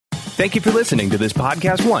Thank you for listening to this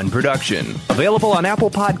Podcast One production. Available on Apple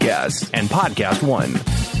Podcasts and Podcast One.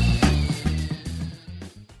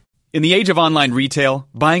 In the age of online retail,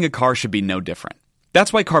 buying a car should be no different.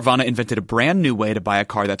 That's why Carvana invented a brand new way to buy a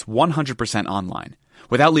car that's 100% online.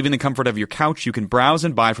 Without leaving the comfort of your couch, you can browse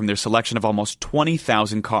and buy from their selection of almost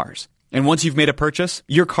 20,000 cars. And once you've made a purchase,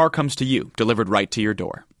 your car comes to you, delivered right to your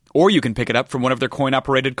door. Or you can pick it up from one of their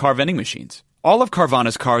coin-operated car vending machines. All of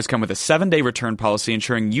Carvana's cars come with a 7-day return policy,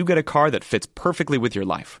 ensuring you get a car that fits perfectly with your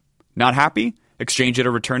life. Not happy? Exchange it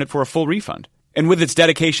or return it for a full refund. And with its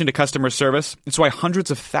dedication to customer service, it's why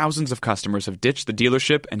hundreds of thousands of customers have ditched the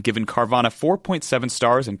dealership and given Carvana 4.7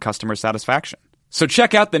 stars in customer satisfaction. So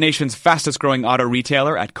check out the nation's fastest growing auto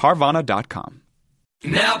retailer at Carvana.com.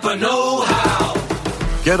 Napa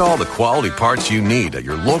know-how. Get all the quality parts you need at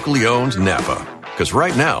your locally owned Napa. Because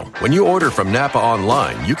right now, when you order from Napa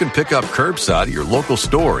online, you can pick up curbside at your local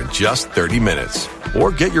store in just 30 minutes.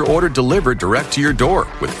 Or get your order delivered direct to your door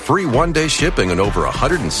with free one-day shipping on over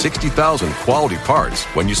 160,000 quality parts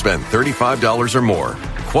when you spend $35 or more.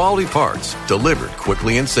 Quality parts delivered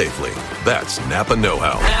quickly and safely. That's Napa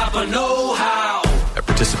know-how. Napa know-how. At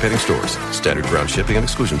participating stores, standard ground shipping and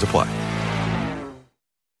exclusions apply.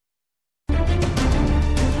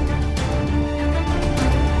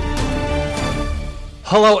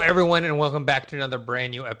 Hello, everyone, and welcome back to another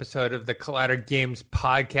brand new episode of the Collider Games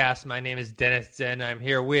podcast. My name is Dennis Zen. I'm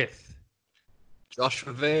here with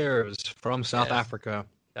Joshua Veers from South Africa.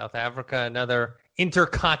 South Africa, another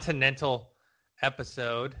intercontinental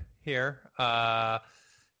episode here.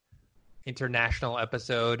 International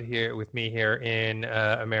episode here with me here in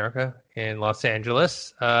America, in Los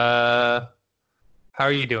Angeles. How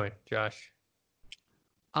are you doing, Josh?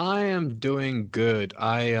 I am doing good.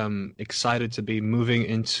 I am excited to be moving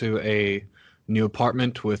into a new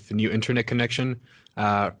apartment with a new internet connection.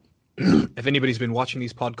 If anybody's been watching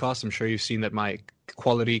these podcasts, I'm sure you've seen that my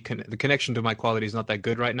quality, the connection to my quality is not that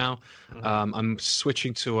good right now. Mm-hmm. I'm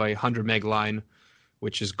switching to a 100 meg line,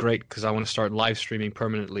 which is great because I want to start live streaming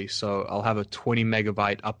permanently. So I'll have a 20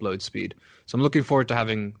 megabyte upload speed. So I'm looking forward to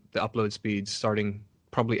having the upload speed starting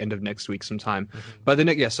probably end of next week sometime. Mm-hmm. But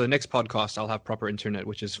so the next podcast, I'll have proper internet,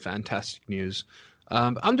 which is fantastic news.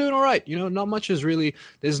 I'm doing all right.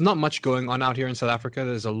 There's not much going on out here in South Africa.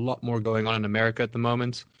 There's a lot more going on in America at the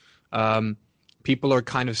moment. People are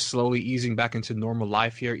kind of slowly easing back into normal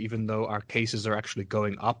life here, even though our cases are actually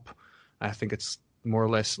going up. I think it's more or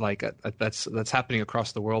less like that's happening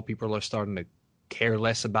across the world. People are starting to care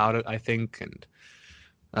less about it, I think.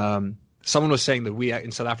 And someone was saying that we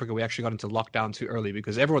in South Africa, we actually got into lockdown too early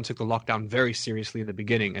because everyone took the lockdown very seriously in the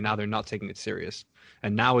beginning, and now they're not taking it serious.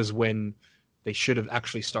 And now is when they should have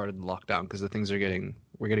actually started the lockdown because we're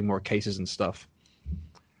getting more cases and stuff.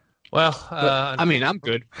 Well, I'm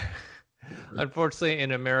good. Unfortunately,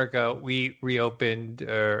 in America, we reopened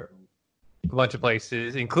a bunch of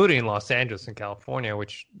places, including Los Angeles and California,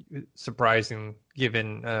 which is surprising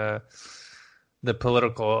given the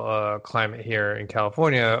political climate here in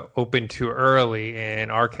California. Opened too early,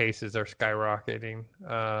 and our cases are skyrocketing.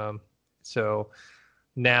 So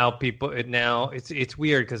now it's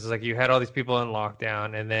weird because it's like you had all these people in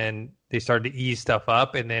lockdown, and then they started to ease stuff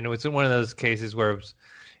up, and then it was one of those cases where it was,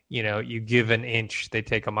 you give an inch, they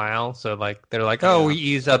take a mile. So like they're like, we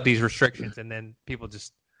eased up these restrictions, and then people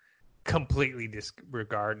just completely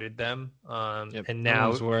disregarded them. And now no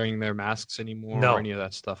one's wearing their masks anymore or any of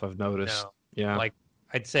that stuff. I've noticed. No. Yeah, like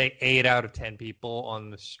I'd say 8 out of 10 people on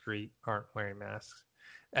the street aren't wearing masks.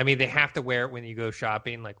 I mean, they have to wear it when you go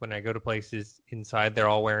shopping. Like when I go to places inside, they're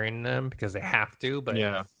all wearing them because they have to. But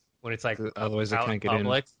when it's like otherwise they can't get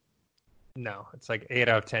public, no, it's like 8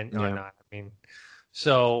 out of 10 are not. I mean,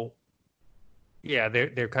 so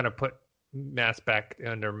they're kind of put masks back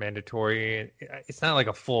under mandatory. It's not like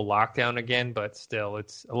a full lockdown again, but still,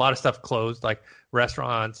 it's a lot of stuff closed, like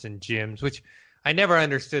restaurants and gyms, which I never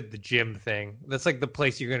understood the gym thing. That's like the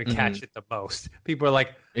place you're going to catch it the most. People are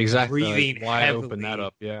like breathing wide heavily. open that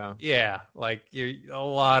up. Yeah. Yeah. Like the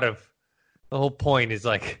whole point is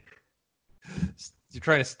like you're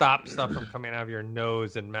trying to stop stuff from coming out of your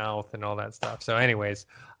nose and mouth and all that stuff. So anyways,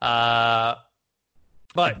 but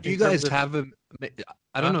do you guys have them?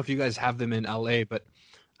 I don't know if you guys have them in LA, but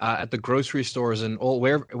at the grocery stores and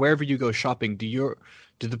wherever you go shopping, do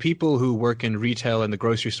the people who work in retail and the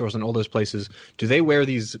grocery stores and all those places, do they wear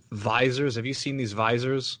these visors? Have you seen these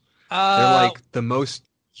visors? They're like the most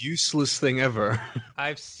useless thing ever.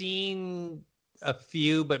 I've seen a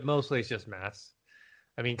few, but mostly it's just masks.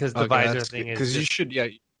 I mean, because the visor thing is... Because you should,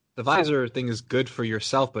 the visor thing is good for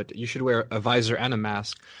yourself, but you should wear a visor and a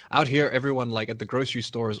mask. Out here, everyone, like at the grocery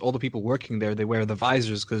stores, all the people working there, they wear the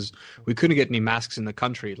visors because we couldn't get any masks in the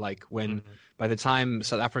country. Like when by the time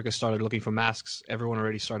South Africa started looking for masks, everyone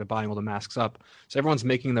already started buying all the masks up. So everyone's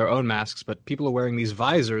making their own masks, but people are wearing these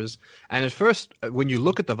visors. And at first, when you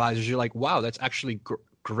look at the visors, you're like, wow, that's actually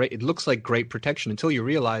great. It looks like great protection until you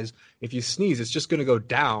realize if you sneeze, it's just going to go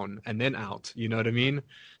down and then out. You know what I mean?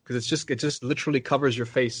 Because it just literally covers your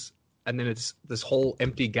face, and then it's this whole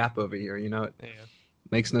empty gap over here. You know, it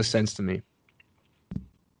makes no sense to me.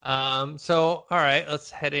 So all right, let's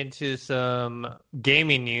head into some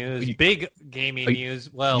gaming news. Big gaming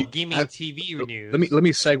news. Well, gaming TV news. Let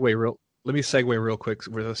me segue real quick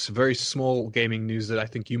with this very small gaming news that I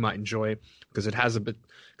think you might enjoy because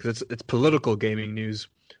it's political gaming news,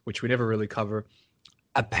 which we never really cover.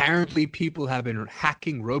 Apparently, people have been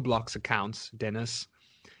hacking Roblox accounts, Dennis,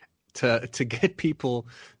 to get people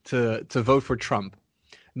to vote for Trump.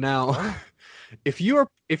 Now, if you're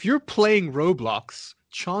playing Roblox,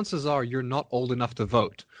 chances are you're not old enough to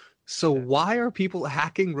vote. So why are people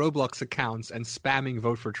hacking Roblox accounts and spamming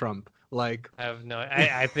vote for Trump? Like, I have no.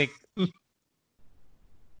 I think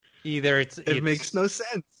either it makes no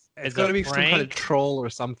sense. It's got to be some kind of troll or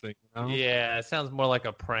something. You know? Yeah, it sounds more like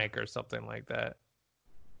a prank or something like that.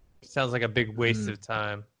 It sounds like a big waste of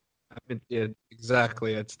time. I mean, yeah,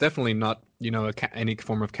 exactly. It's definitely not, any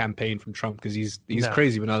form of campaign from Trump because he's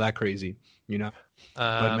crazy, but not that crazy,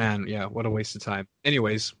 But man, yeah, what a waste of time.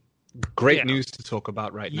 Anyways, great news to talk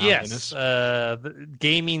about right now. Yes, the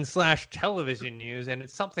gaming / television news, and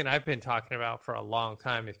it's something I've been talking about for a long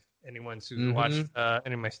time. If anyone's who's watched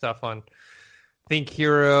any of my stuff on Think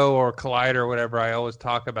Hero or Collider or whatever, I always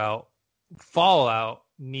talk about Fallout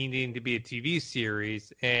needing to be a TV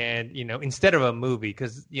series, and instead of a movie,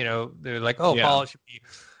 because they're like, Fallout should be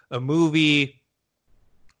a movie.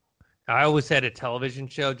 I always said a television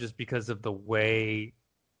show just because of the way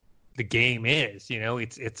the game is.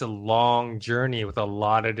 It's a long journey with a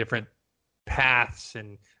lot of different paths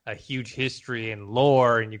and a huge history and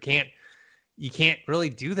lore, and you can't really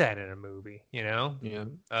do that in a movie. Yeah,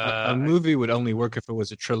 a movie would only work if it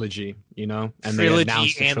was a trilogy, and they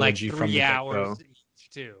announced the trilogy like 3 from the hours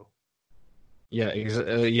each too.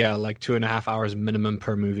 Yeah, like 2.5 hours minimum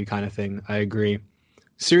per movie kind of thing. I agree.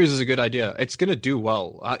 Series is a good idea. It's gonna do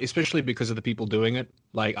well, especially because of the people doing it.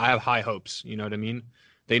 Like, I have high hopes. You know what I mean?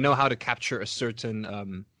 They know how to capture a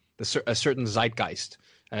certain zeitgeist.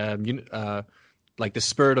 Like the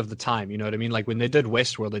spirit of the time, you know what I mean? Like when they did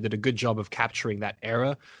Westworld, they did a good job of capturing that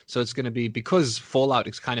era. So it's going to be, because Fallout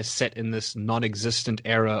is kind of set in this non-existent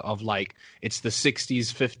era of like, it's the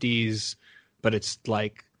 60s, 50s, but it's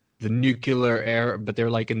like the nuclear era, but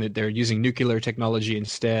they're like they're using nuclear technology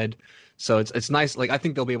instead. So it's nice. Like, I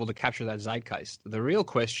think they'll be able to capture that zeitgeist. The real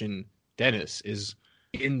question, Dennis, is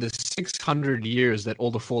in the 600 years that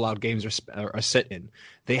all the Fallout games are set in,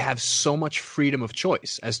 they have so much freedom of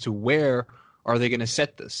choice as to where are they going to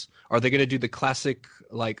set this? Are they going to do the classic,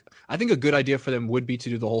 like, I think a good idea for them would be to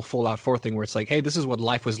do the whole Fallout 4 thing where it's like, hey, this is what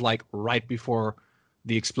life was like right before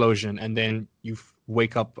the explosion, and then you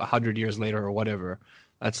wake up 100 years later or whatever.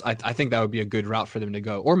 I think that would be a good route for them to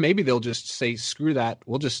go. Or maybe they'll just say, screw that.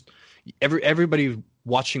 We'll just, everybody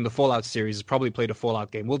watching the Fallout series has probably played a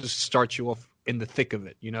Fallout game. We'll just start you off in the thick of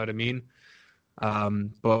it. You know what I mean?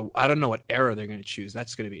 But I don't know what era they're going to choose.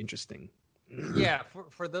 That's going to be interesting. Yeah,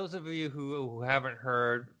 for those of you who haven't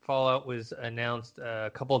heard, Fallout was announced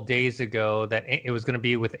a couple of days ago that it was going to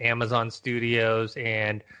be with Amazon Studios,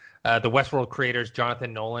 and the Westworld creators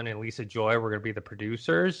Jonathan Nolan and Lisa Joy were going to be the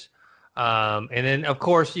producers. And then, of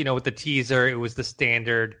course, with the teaser, it was the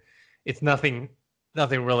standard. It's nothing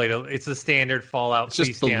really. It's the standard Fallout. It's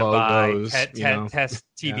just the logos, test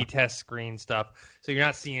TV test screen stuff. So you're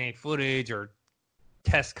not seeing any footage or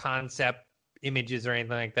test concept images or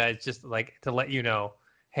anything like that. It's just like to let you know,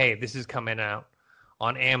 hey, this is coming out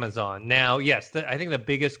on Amazon. Now, yes, I think the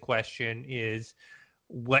biggest question is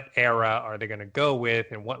what era are they going to go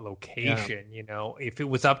with and what location? If it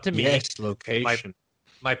was up to me, location.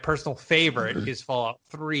 My personal favorite is Fallout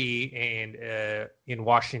 3 and in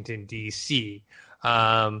Washington, D.C.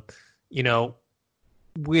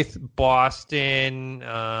 With Boston,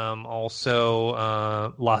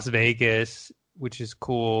 also Las Vegas, which is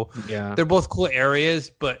cool. Yeah. They're both cool areas,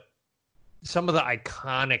 but some of the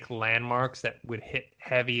iconic landmarks that would hit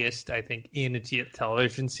heaviest, I think, in a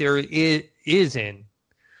television series is in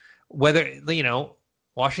whether,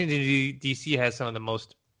 Washington, D.C. has some of the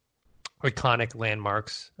most iconic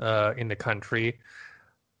landmarks in the country.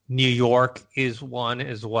 New York is one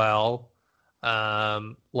as well.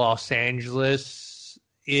 Los Angeles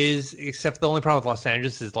is, except the only problem with Los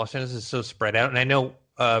Angeles is so spread out. And I know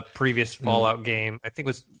previous Fallout game, I think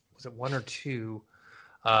was it 1 or 2,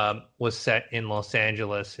 was set in Los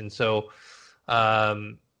Angeles, and so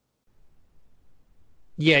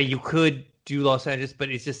you could do Los Angeles, but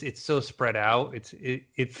it's so spread out.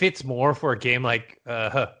 It fits more for a game like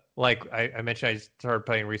I mentioned I started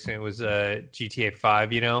playing recently. It was GTA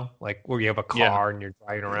 5, like where you have a car and you're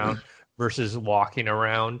driving around versus walking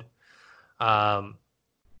around. So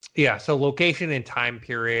location and time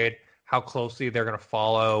period, how closely they're going to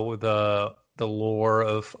follow the lore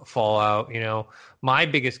of Fallout. My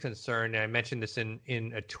biggest concern, and I mentioned this in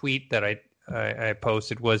a tweet that I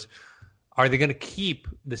posted, was, are they going to keep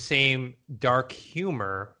the same dark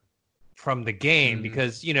humor from the game?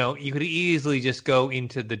 Because you could easily just go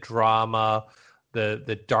into the drama,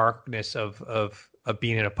 the darkness of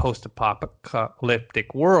being in a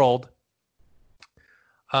post-apocalyptic world,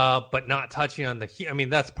 but not touching on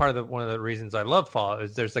that's part of one of the reasons I love Fallout,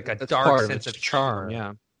 is there's like a dark sense of charm.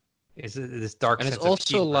 humor. Yeah, is this dark and sense it's of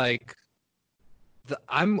also humor. like.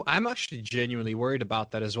 I'm actually genuinely worried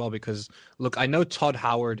about that as well, because look, I know Todd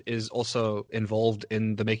Howard is also involved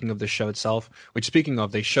in the making of the show itself, which, speaking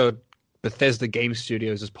of, they showed Bethesda Game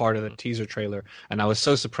Studios as part of the teaser trailer, and I was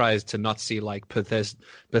so surprised to not see like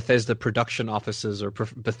Bethesda production offices or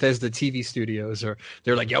Bethesda TV studios, or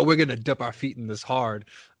they're like, yo, we're gonna dip our feet in this hard.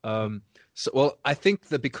 I think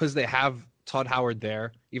that because they have Todd Howard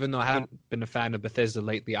there, even though I haven't been a fan of Bethesda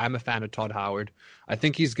lately, I'm a fan of Todd Howard. I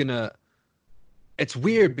think he's gonna. It's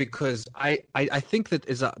weird because I think that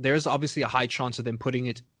there's obviously a high chance of them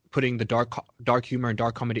putting the dark humor and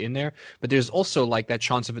dark comedy in there, but there's also like that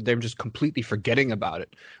chance of them just completely forgetting about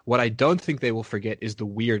it. What I don't think they will forget is the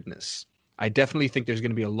weirdness. I definitely think there's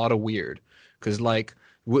going to be a lot of weird, because like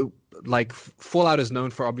Fallout is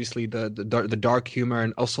known for obviously the dark humor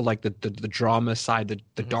and also like the drama side,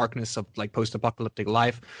 the darkness of like post-apocalyptic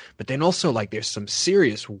life, but then also like there's some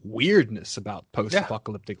serious weirdness about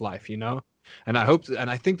post-apocalyptic life, And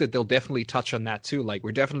I think that they'll definitely touch on that too. Like,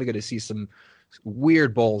 we're definitely going to see some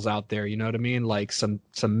weird balls out there, you know what I mean? Like some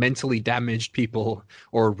mentally damaged people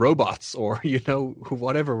or robots or,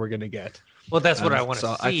 whatever we're going to get. Well, that's what I want to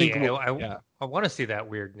see. I think I want to see that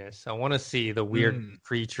weirdness. I want to see the weird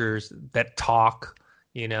creatures that talk,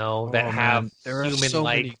 that have there human are so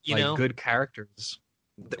like, many good characters.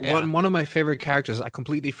 One of my favorite characters, I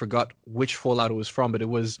completely forgot which Fallout it was from, but it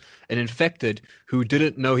was an infected who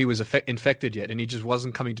didn't know he was infected yet, and he just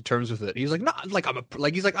wasn't coming to terms with it. He's like,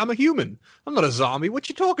 I'm a human. I'm not a zombie. What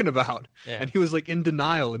you talking about? Yeah. And he was like in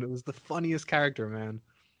denial, and it was the funniest character, man.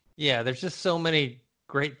 Yeah, there's just so many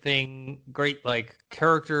great like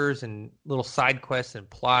characters and little side quests and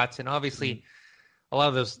plots, and obviously a lot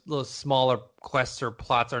of those little smaller quests or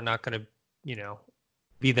plots are not going to,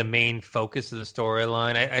 be the main focus of the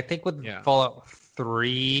storyline. I think with Fallout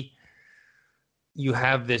 3, you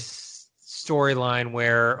have this storyline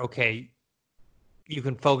where, okay, you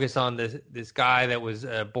can focus on this guy that was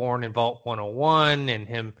born in Vault 101 and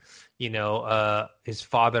him, his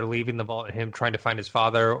father leaving the vault and him trying to find his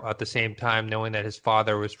father at the same time, knowing that his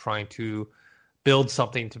father was trying to build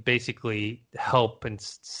something to basically help and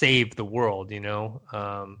save the world,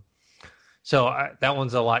 So that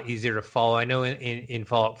one's a lot easier to follow. I know in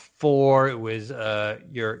Fallout 4, it was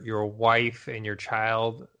your wife and your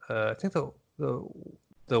child. I think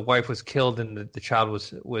the wife was killed and the child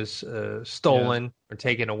was stolen or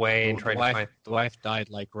taken away, and tried to find. The wife died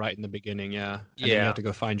like right in the beginning, and then you have to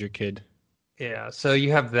go find your kid. Yeah, so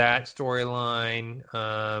you have that storyline.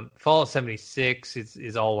 Fallout 76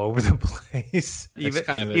 is all over the place. That's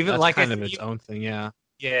kind of its own thing, yeah.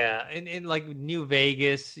 Yeah, and like New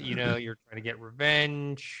Vegas, you're trying to get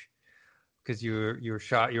revenge because you were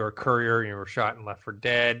shot. You're a courier, and you were shot and left for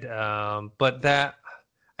dead. But that,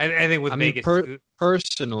 I think with Vegas,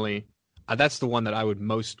 personally, that's the one that I would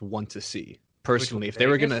most want to see. Personally, if they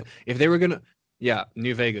were gonna, yeah,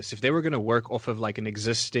 New Vegas. If they were gonna work off of like an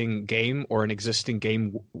existing game or an existing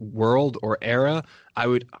game world or era, I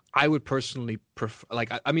would personally prefer.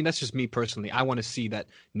 Like, I mean, that's just me personally. I want to see that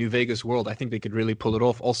New Vegas world. I think they could really pull it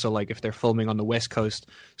off. Also, like if they're filming on the West Coast,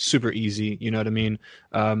 super easy. You know what I mean?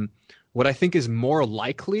 What I think is more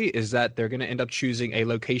likely is that they're going to end up choosing a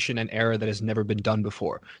location and era that has never been done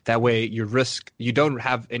before. That way you don't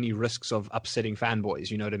have any risks of upsetting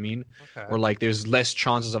fanboys, you know what I mean? Okay. Or like there's less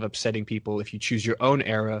chances of upsetting people if you choose your own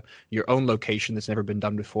era, your own location that's never been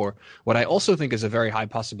done before. What I also think is a very high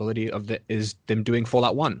possibility is them doing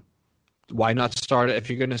Fallout 1. Why not start if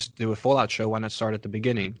you're going to do a Fallout show, why not start at the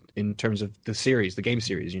beginning in terms of the series, the game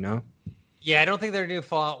series, Yeah, I don't think they're going to do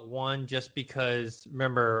Fallout 1 just because,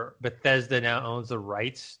 remember, Bethesda now owns the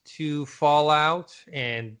rights to Fallout,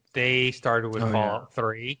 and they started with Fallout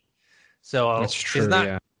 3. So That's true,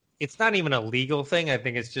 yeah. it's not even a legal thing. I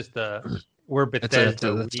think it's just we're It's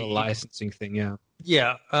Bethesda. a licensing thing, yeah.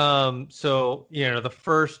 Yeah. So, the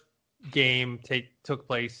first game took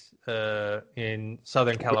place in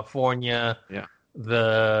Southern California. Yeah.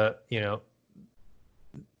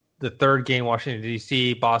 The third game, Washington,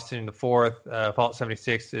 D.C., Boston, the fourth, Fallout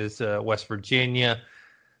 76 is West Virginia.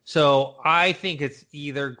 So I think it's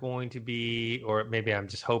either going to be, or maybe I'm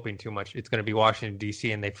just hoping too much, it's going to be Washington,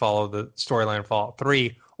 D.C., and they follow the storyline of Fallout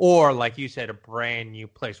 3, or, like you said, a brand new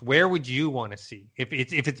place. Where would you want to see? If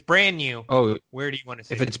it's brand new, where do you want to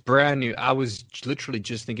see if it's brand new, I was literally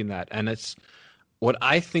just thinking that. And it's what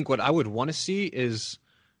I would want to see is,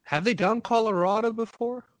 have they done Colorado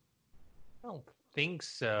before? I don't think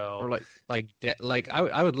so. Or I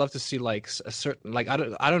would love to see like a certain, like I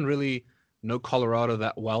don't really know Colorado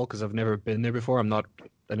that well because I've never been there before. I'm not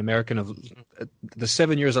an American. Of the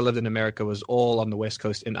 7 years I lived in America was all on the West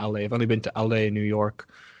Coast in LA. I've only been to LA, New York,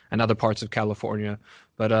 and other parts of California.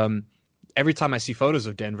 But every time I see photos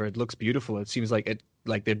of Denver, it looks beautiful. It seems like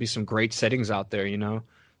there'd be some great settings out there,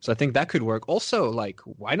 So I think that could work. Also, like,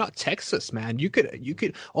 why not Texas, man? You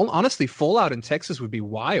could honestly, Fallout in Texas would be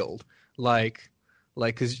wild. Like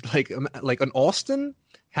in Austin,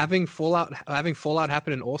 having Fallout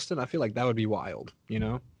happen in Austin, I feel like that would be wild,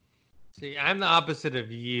 See, I'm the opposite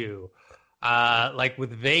of you. Like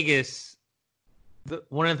with Vegas,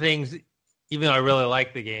 one of the things, even though I really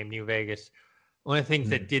like the game, New Vegas, one of the things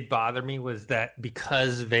that did bother me was that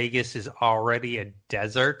because Vegas is already a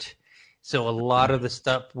desert, so a lot of the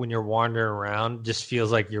stuff when you're wandering around just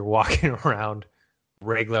feels like you're walking around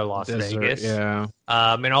regular Las Vegas. Yeah.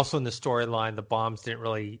 And also in the storyline, the bombs didn't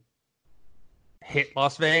really hit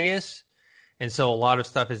Las Vegas, and so a lot of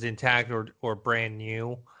stuff is intact or brand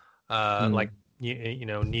new, like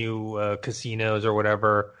new casinos or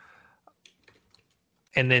whatever.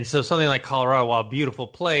 And then so something like Colorado, while a beautiful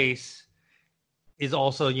place, is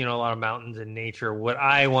also a lot of mountains and nature. What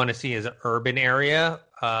I want to see is an urban area.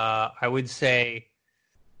 I would say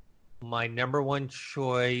my number one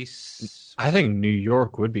choice. I think New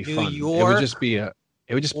York would be fun. It would just be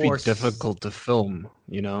difficult to film,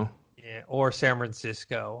 Yeah, or San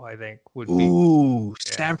Francisco, I think would be. Ooh,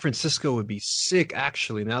 San Francisco would be sick.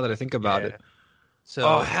 Actually, now that I think about it.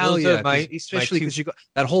 So, hell yeah! Especially because you got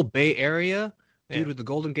that whole Bay Area, dude, with the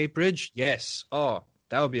Golden Gate Bridge. Yes. Oh,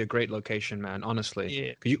 that would be a great location, man.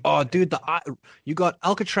 Honestly. Yeah. Dude, you got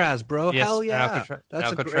Alcatraz, bro. Yes, hell yeah! That's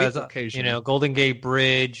Alcatraz, a great location. Golden Gate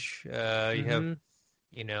Bridge. You have,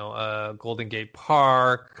 Golden Gate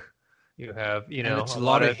Park. You have, and it's a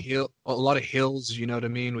lot of hills. You know what I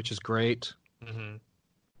mean, which is great. Mm-hmm.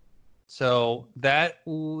 So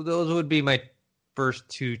those would be my first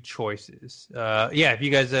two choices. If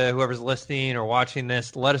you guys, whoever's listening or watching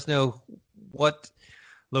this, let us know what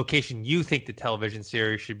location you think the television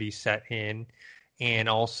series should be set in, and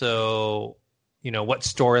also, what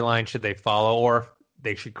storyline should they follow, or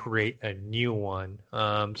they should create a new one.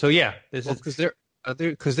 Because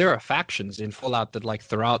there are factions in Fallout that, like,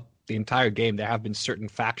 throughout the entire game there have been certain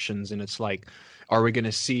factions, and it's like, are we going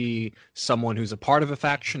to see someone who's a part of a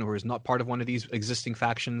faction or is not part of one of these existing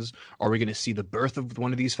factions? Are we going to see the birth of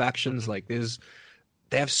one of these factions? Like,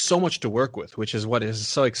 they have so much to work with, which is what is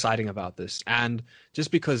so exciting about this. And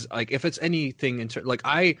just because, like, if it's anything I fell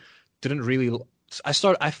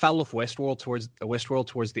off Westworld towards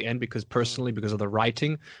the end because of the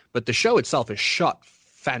writing, but the show itself is shot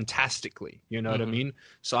fantastically. You know what I mean?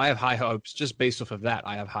 So I have high hopes. Just based off of that,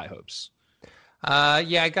 I have high hopes.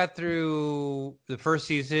 I got through the first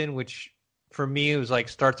season, which for me, it was like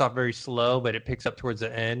starts off very slow, but it picks up towards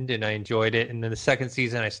the end, and I enjoyed it. And then the second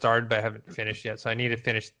season I started, but I haven't finished yet. So I need to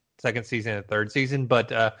finish second season and third season.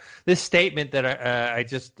 But this statement that I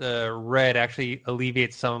just read actually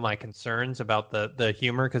alleviates some of my concerns about the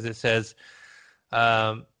humor, because it says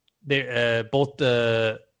both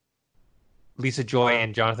Lisa Joy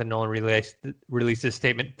and Jonathan Nolan released this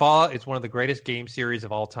statement. Fallout is one of the greatest game series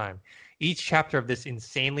of all time. Each chapter of this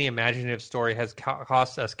insanely imaginative story has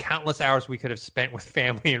cost us countless hours we could have spent with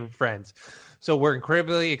family and friends. So we're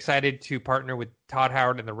incredibly excited to partner with Todd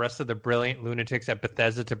Howard and the rest of the brilliant lunatics at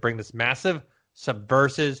Bethesda to bring this massive,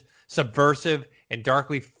 subversive, and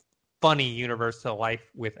darkly funny universe to life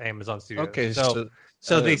with Amazon Studios. Okay, so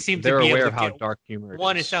they seem to be aware able of to how dark humor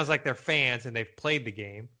one, is. it sounds like they're fans and they've played the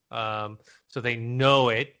game, so they know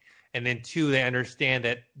it. And then two, they understand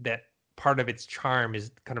that part of its charm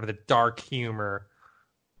is kind of the dark humor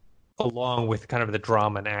along with kind of the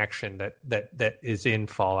drama and action that is in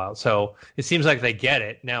Fallout. So it seems like they get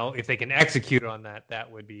it. Now, if they can execute on that,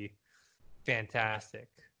 that would be fantastic.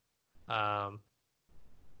 I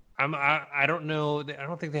don't know. I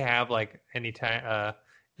don't think they have like any time.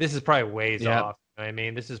 This is probably ways off. You know what I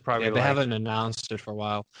mean, this is probably they haven't announced it for a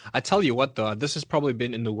while. I tell you what, though, this has probably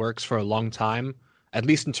been in the works for a long time. At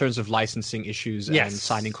least in terms of licensing issues and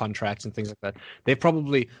signing contracts and things like that. They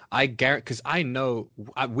probably, I guarantee, because I know,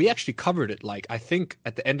 we actually covered it, like, I think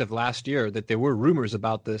at the end of last year, that there were rumors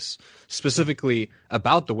about this, specifically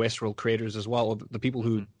about the Westworld creators as well, or the people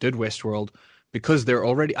who did Westworld, because they're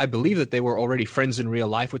already, I believe that they were already friends in real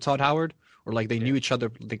life with Todd Howard, or like they knew each other,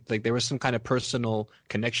 like there was some kind of personal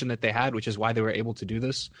connection that they had, which is why they were able to do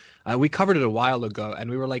this. We covered it a while ago, and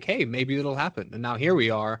we were like, hey, maybe it'll happen. And now here we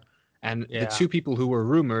are. And the two people who were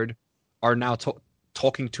rumored are now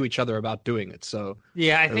talking to each other about doing it. So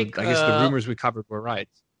I guess the rumors we covered were right.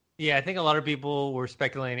 Yeah, I think a lot of people were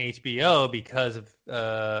speculating HBO because of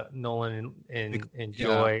Nolan and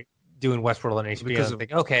Joy doing Westworld on HBO. Because I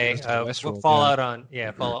think, okay, Fallout on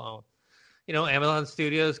Fallout on. You know, Amazon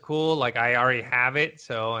Studios, cool. Like I already have it,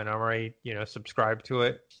 and I'm already subscribed to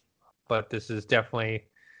it. But this is definitely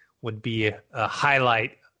would be a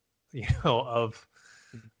highlight, of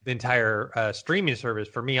the entire streaming service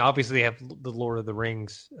for me. Obviously, they have the Lord of the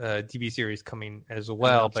Rings TV series coming as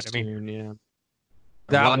well. But I mean,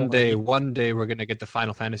 one day we're gonna get the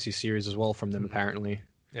Final Fantasy series as well from them. Apparently,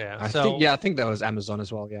 I think that was Amazon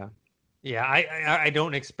as well. Yeah. I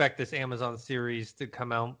don't expect this Amazon series to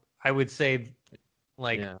come out. I would say,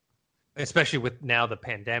 especially with now the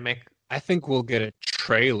pandemic. I think we'll get a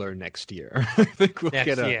trailer next year. I think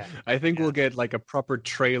we'll get like a proper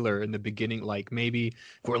trailer in the beginning. Like maybe if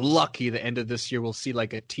we're lucky, the end of this year we'll see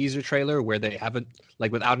like a teaser trailer where they haven't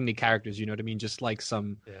like without any characters. You know what I mean? Just like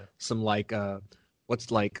some like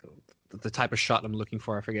what's like the type of shot I'm looking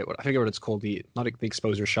for. I forget what it's called. Not the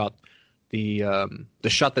exposure shot. The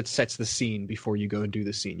shot that sets the scene before you go and do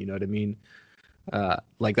the scene. You know what I mean? I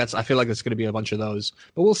feel like there's going to be a bunch of those,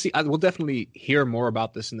 but we'll see. We'll definitely hear more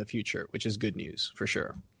about this in the future, which is good news for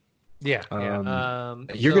sure. You're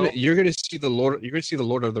gonna see the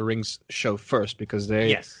Lord of the Rings show first because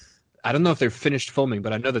I don't know if they're finished filming,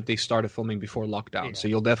 but I know that they started filming before lockdown, so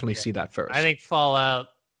you'll definitely see that first. I think Fallout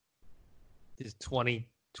is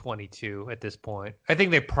 2022 at this point. I think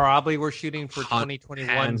they probably were shooting for 2021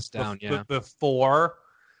 hands down, before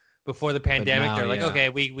the pandemic. Now, they're like, okay,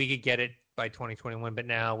 we could get it by 2021, but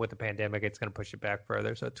now with the pandemic, it's going to push it back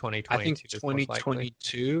further. So 2022. I think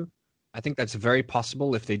 2022. I think that's very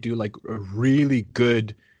possible if they do like a really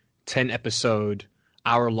good 10-episode,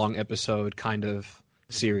 hour-long episode kind of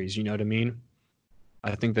series. You know what I mean?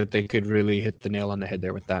 I think that they could really hit the nail on the head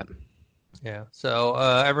there with that. Yeah. So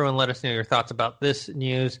everyone, let us know your thoughts about this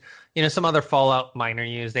news. Some other Fallout minor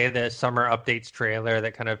news. They had the summer updates trailer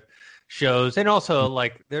that kind of shows, and also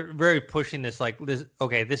like they're very pushing this. Like this.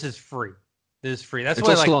 Okay, this is free. This is free. That's it's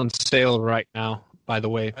why also on sale right now. By the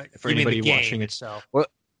way, for anybody watching it, well,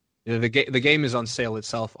 the game is on sale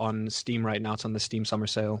itself on Steam right now. It's on the Steam summer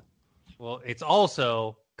sale. Well, it's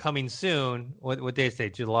also coming soon. What day is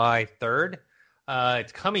it? July 3rd.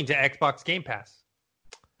 It's coming to Xbox Game Pass.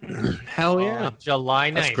 Hell yeah!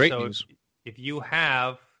 July 9th. That's great news. If you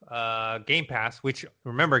have Game Pass, which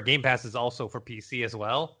remember Game Pass is also for PC as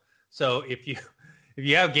well. So if you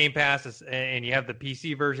have Game Pass and you have the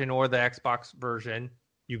PC version or the Xbox version,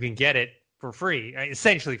 you can get it for free.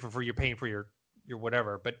 Essentially for free. You're paying for your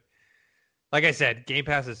whatever. But like I said, Game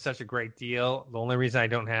Pass is such a great deal. The only reason I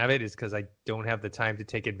don't have it is because I don't have the time to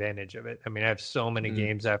take advantage of it. I mean, I have so many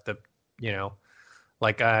games I have to,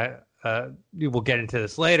 we'll get into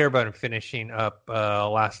this later, but I'm finishing up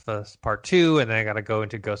Last of Us Part 2, and then I got to go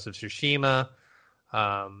into Ghost of Tsushima.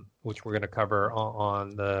 Which we're going to cover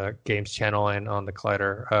on the Games channel and on the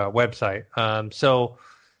Collider website. So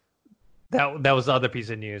that was the other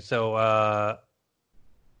piece of news. So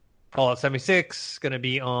Fallout 76 going to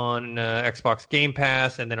be on Xbox Game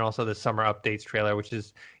Pass, and then also the summer updates trailer, which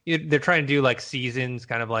is they're trying to do like seasons,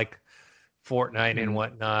 kind of like Fortnite and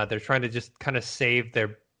whatnot. They're trying to just kind of save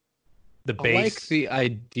the base. I like the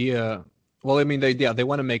idea. Well, I mean, they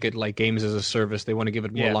want to make it like games as a service. They want to give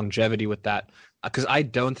it more longevity with that. Because I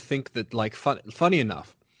don't think that, like, funny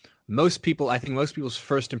enough, most people's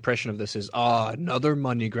first impression of this is, another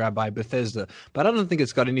money grab by Bethesda. But I don't think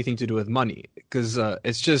it's got anything to do with money. Because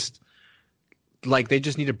it's just, like, they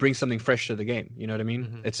just need to bring something fresh to the game. You know what I mean?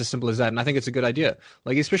 Mm-hmm. It's as simple as that. And I think it's a good idea.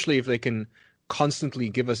 Like, especially if they can constantly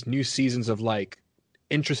give us new seasons of, like,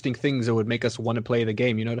 interesting things that would make us want to play the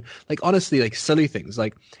game, like honestly, like silly things,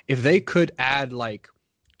 like if they could add like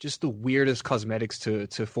just the weirdest cosmetics to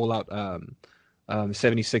Fallout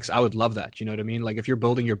 76. I would love that. You know what I mean? Like if you're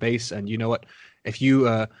building your base and you know what, if you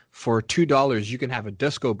for $2 you can have a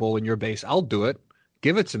disco ball in your base, I'll do it.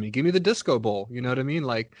 Give it to me. Give me the disco ball. You know what I mean?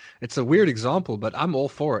 Like it's a weird example, but I'm all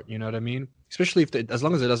for it. You know what I mean? Especially as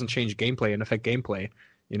long as it doesn't change gameplay and affect gameplay.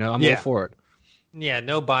 You know, I'm all for it. Yeah,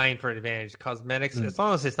 no buying for advantage cosmetics. As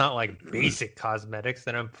long as it's not like basic cosmetics,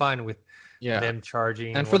 then I'm fine with them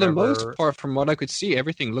charging. And for the most part, from what I could see,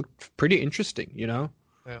 everything looked pretty interesting. You know,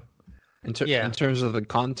 in terms of the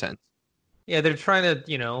content. Yeah, they're trying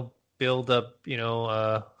to build up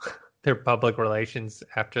their public relations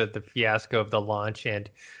after the fiasco of the launch and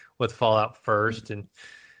with Fallout first, and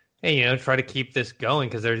try to keep this going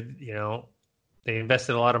because they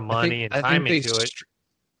invested a lot of money and time into it.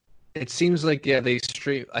 It seems like they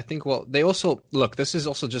stream. I think they also look. This is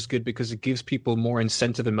also just good because it gives people more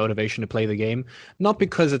incentive and motivation to play the game. Not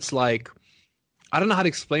because it's like I don't know how to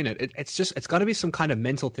explain it. It's got to be some kind of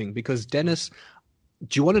mental thing. Because Dennis,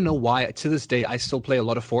 do you want to know why to this day I still play a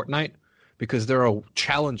lot of Fortnite? Because there are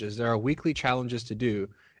challenges. There are weekly challenges to do,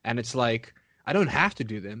 and it's like I don't have to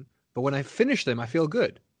do them, but when I finish them, I feel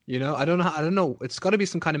good. You know, I don't know. It's got to be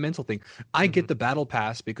some kind of mental thing. I get the battle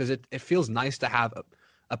pass because it feels nice to have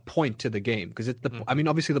a point to the game. Because I mean,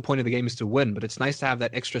 obviously the point of the game is to win, but it's nice to have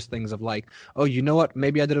that extra things of like, oh, you know what?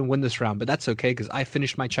 Maybe I didn't win this round, but that's okay because I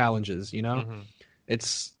finished my challenges. You know,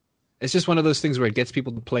 it's just one of those things where it gets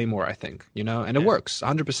people to play more. I think, and it works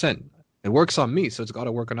 100%. It works on me, so it's got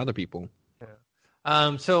to work on other people.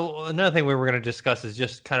 So another thing we were going to discuss is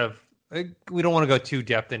just kind of, we don't want to go too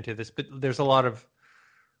depth into this, but there's a lot of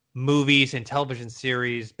movies and television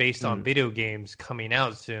series based on video games coming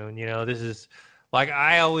out soon. This is like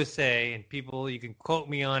I always say, and people, you can quote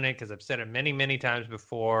me on it because I've said it many, many times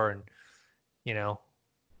before. And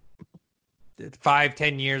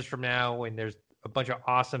 5-10 years from now, when there's a bunch of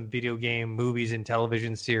awesome video game movies and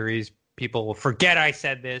television series, people will forget I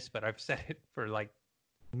said this, but I've said it for like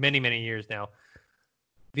many, many years now.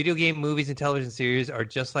 Video game movies and television series are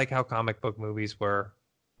just like how comic book movies were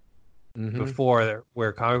before,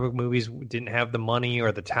 where comic book movies didn't have the money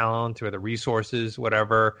or the talent or the resources,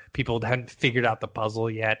 whatever. People hadn't figured out the puzzle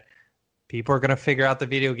yet. People are going to figure out the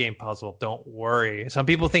video game puzzle. Don't worry. Some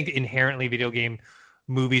people think inherently video game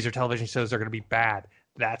movies or television shows are going to be bad.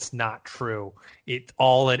 That's not true.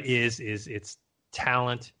 All it is it's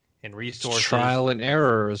talent and resources. It's trial and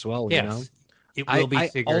error as well. Yes. It will be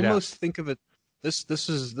figured out. I almost think of it. This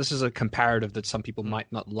is a comparative that some people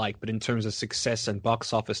might not like, but in terms of success and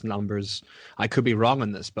box office numbers, I could be wrong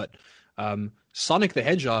on this. But Sonic the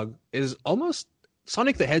Hedgehog is almost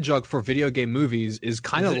Sonic the Hedgehog for video game movies is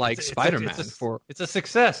kind of like Spider-Man It's a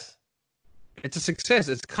success. It's a success.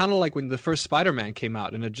 It's kind of like when the first Spider-Man came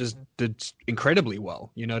out and it just did incredibly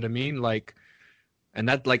well. You know what I mean? Like. And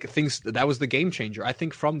that that was the game changer. I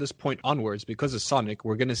think from this point onwards, because of Sonic,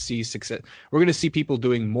 we're gonna see success. We're gonna see people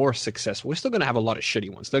doing more successful. We're still gonna have a lot of shitty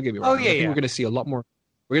ones. Don't get me wrong. Oh yeah, We're gonna see a lot more.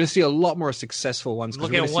 We're gonna see a lot more successful ones.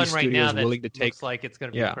 Look at one right now that looks like it's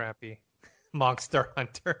gonna be crappy. Monster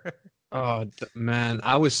Hunter. Oh man,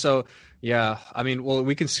 I was so I mean, well,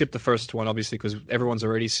 we can skip the first one obviously because everyone's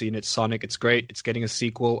already seen it. Sonic, it's great. It's getting a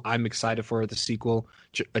sequel. I'm excited for the sequel.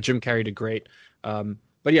 Jim Carrey did great.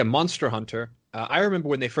 But yeah, Monster Hunter. I remember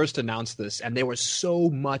when they first announced this, and there was so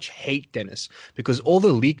much hate, Dennis, because all the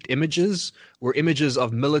leaked images were images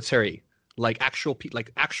of military, like actual people,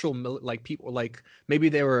 like people, like maybe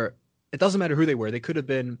they were. It doesn't matter who they were. They could have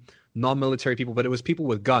been non-military people, but it was people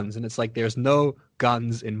with guns, and it's like there's no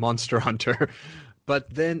guns in Monster Hunter. But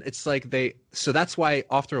then it's like so that's why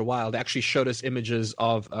after a while they actually showed us images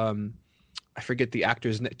of I forget the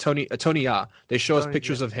actor's name, Tony Jaa. They show us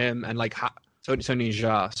pictures of him and like Tony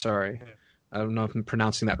Jaa. Sorry. Yeah. I don't know if I'm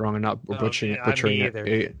pronouncing that wrong or not, or butchering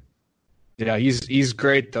it. Yeah, he's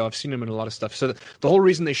great though. I've seen him in a lot of stuff. So the whole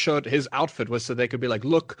reason they showed his outfit was so they could be like,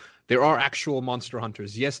 look, there are actual monster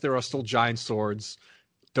hunters. Yes, there are still giant swords.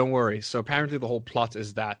 Don't worry. So apparently the whole plot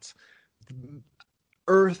is that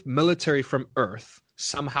military from Earth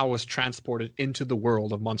somehow was transported into the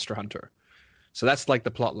world of Monster Hunter. So that's like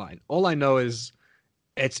the plot line. All I know is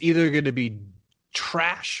it's either going to be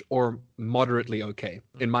trash or moderately okay,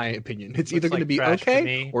 in my opinion. It's either going to be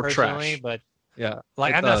okay or trash. But yeah,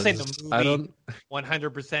 like I'm not saying the movie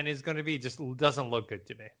 100% is going to be, just doesn't look good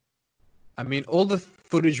to me. I mean, all the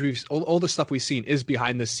footage all the stuff we've seen is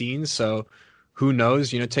behind the scenes, so who knows?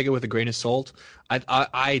 Take it with a grain of salt.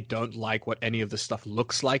 I don't like what any of the stuff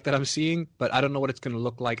looks like that I'm seeing, but I don't know what it's going to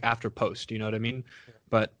look like after post. You know what I mean?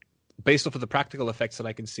 But based off of the practical effects that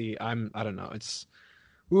I can see, I don't know. It's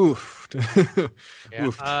oof. Yeah.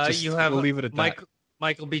 Oof. We'll leave it at that.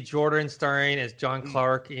 Michael B. Jordan starring as John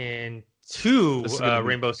Clark in two This is gonna be-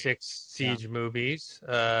 Rainbow Six Siege movies,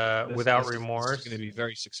 Without Remorse. It's going to be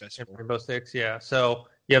very and successful. Rainbow Six, yeah. So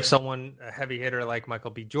you have someone, a heavy hitter like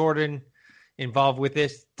Michael B. Jordan, involved with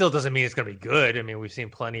this. Still doesn't mean it's going to be good. I mean, we've seen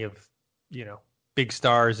plenty of, big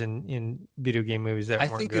stars in video game movies that I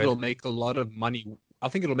weren't think good. it'll make a lot of money. I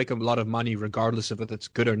think it'll make a lot of money regardless of whether it's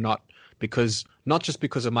good or not, because not just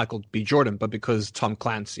because of Michael B. Jordan, but because Tom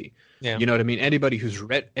Clancy. Yeah. You know what I mean? Anybody who's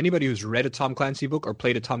read a Tom Clancy book or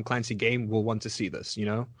played a Tom Clancy game will want to see this, you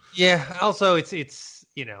know? Yeah. Also, it's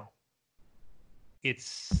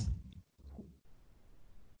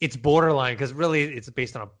borderline because really it's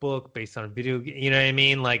based on a book, based on a video game. You know what I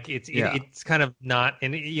mean? Like it's kind of not,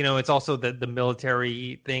 and it's also the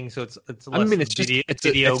military thing. So it's less. I mean, it's video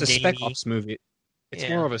a Spec gamey. Ops movie. It's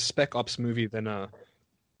Yeah. more of a Spec Ops movie than a.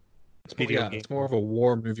 Video game. It's more of a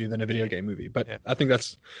war movie than a video game movie. But Yeah. I think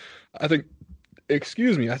that's going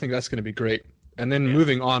to be great. And then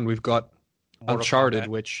moving on, we've got Mortal Uncharted, Kombat.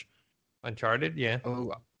 which Uncharted, yeah.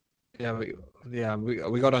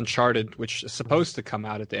 we got Uncharted, which is supposed to come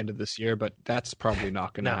out at the end of this year, but that's probably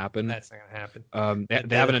not going to No, happen. that's not gonna happen.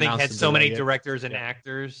 They haven't thing announced had the so delay many yet. directors and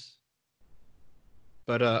actors.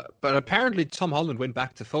 But apparently Tom Holland went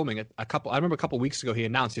back to filming it I remember a couple weeks ago he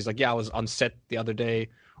announced, he's like, yeah, I was on set the other day,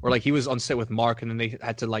 or like he was on set with Mark and then they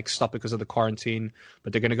had to like stop because of the quarantine,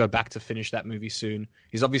 but they're going to go back to finish that movie soon.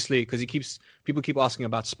 He's obviously, because people keep asking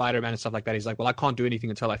about Spider-Man and stuff like that, he's like, well, I can't do anything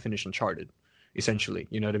until I finish Uncharted, essentially.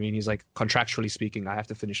 You know what I mean? He's like, contractually speaking, I have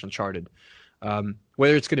to finish Uncharted.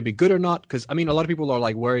 Whether it's going to be good or not, because I mean, a lot of people are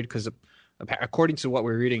like worried because according to what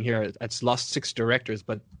we're reading here, it's lost 6 directors,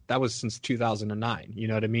 but that was since 2009. You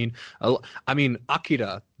know what I mean? I mean,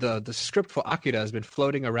 Akira, the script for Akira has been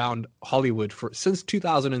floating around Hollywood since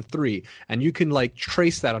 2003, and you can like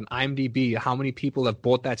trace that on IMDb, how many people have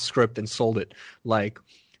bought that script and sold it. Like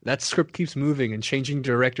that script keeps moving and changing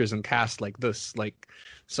directors and cast like this. Like,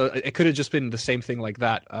 so it could have just been the same thing like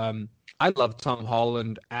that. I love Tom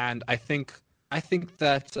Holland, and I think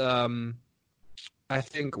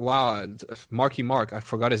wow, Marky Mark, I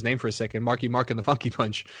forgot his name for a second. Marky Mark and the Funky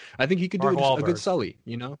Punch. I think he could Mark do a good Wahlberg. Sully,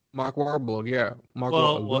 you know? Mark Wahlberg, yeah. Mark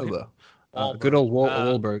Well, Wahlberg. Wahlberg. Good old Uh,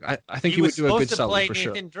 Wahlberg. I think he would do a good supposed to Sully play for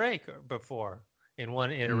sure. Nathan Drake before in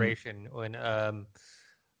one iteration when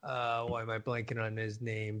why am I blanking on his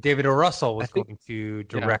name? David O. Russell was going to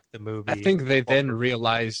direct the movie. I think they then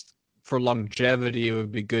realized for longevity it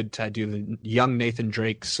would be good to do the young Nathan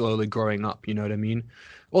Drake slowly growing up, you know what I mean?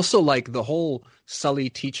 Also, like the whole Sully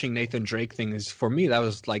teaching Nathan Drake thing is, for me, that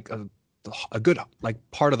was like a good like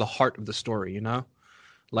part of the heart of the story, you know,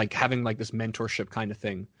 like having like this mentorship kind of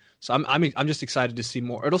thing. So I'm just excited to see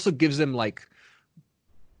more. It also gives them like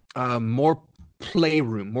more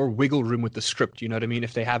playroom, more wiggle room with the script. You know what I mean?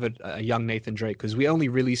 If they have a young Nathan Drake, because we only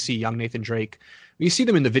really see young Nathan Drake. You see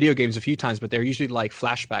them in the video games a few times, but they're usually like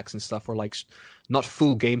flashbacks and stuff, or like not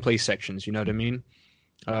full gameplay sections. You know what I mean?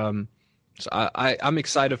 So I'm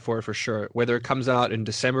excited for it for sure. Whether it comes out in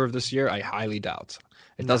December of this year, I highly doubt.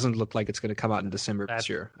 It doesn't look like it's going to come out in December of That's this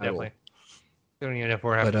year. definitely. We don't even know if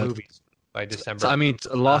we're having movies by December. So, I mean,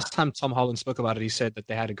 last time Tom Holland spoke about it, he said that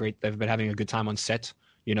they've been having a good time on set.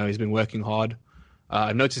 You know, he's been working hard.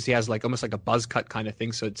 I've noticed he has like almost like a buzz cut kind of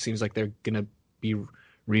thing, so it seems like they're going to be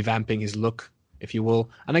revamping his look, if you will.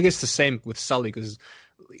 And I guess the same with Sully, because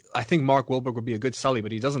I think Mark Wahlberg would be a good Sully,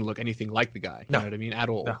 but he doesn't look anything like the guy. You know what I mean? At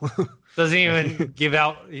all. No. Doesn't even give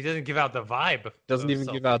out. He doesn't give out the vibe. Doesn't even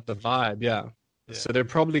give out the vibe. Yeah. So they're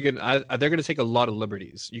probably they're going to take a lot of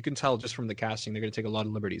liberties. You can tell just from the casting, they're going to take a lot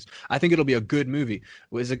of liberties. I think it'll be a good movie.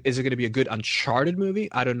 Is it going to be a good Uncharted movie?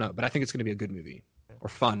 I don't know, but I think it's going to be a good movie, or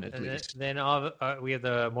fun at least. Then we have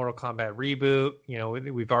the Mortal Kombat reboot. You know,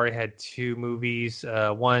 we've already had 2 movies.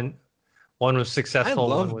 One was successful.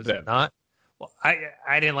 One was not. Well,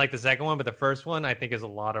 I didn't like the second one, but the first one I think is a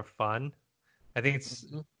lot of fun. I think it's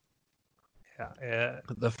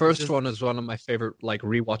the first one is one of my favorite like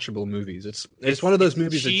rewatchable movies. It's one of those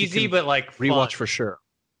movies cheesy, that you can but like fun. rewatch for sure.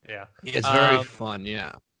 Yeah, it's very fun.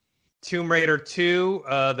 Yeah. Tomb Raider 2,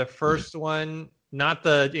 the first one, not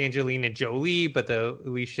the Angelina Jolie, but the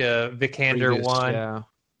Alicia Vikander one. Yeah.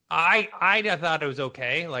 I thought it was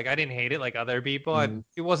okay. Like I didn't hate it like other people.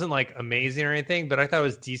 It wasn't like amazing or anything, but I thought it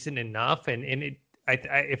was decent enough. And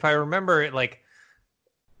if I remember it, like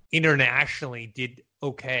internationally did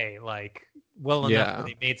okay, like well enough that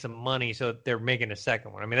they made some money, so they're making a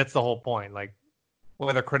second one. I mean, that's the whole point. Like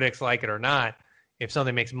whether critics like it or not, if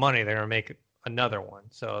something makes money, they're gonna make another one.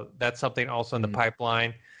 So that's something also in the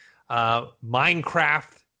pipeline.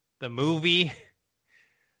 Minecraft, the movie,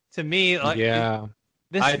 to me, like,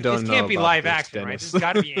 I don't this know can't be about live this, action, right? Dennis. This has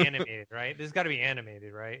got to be animated, right? This has got to be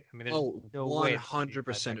animated, right? I mean, there's no way.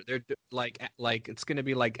 100%. They're like it's gonna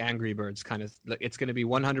be like Angry Birds kind of. Like, it's gonna be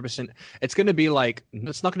 100%. It's gonna be like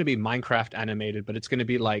it's not gonna be Minecraft animated, but it's gonna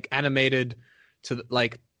be like animated to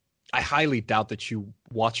like. I highly doubt that you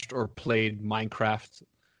watched or played Minecraft,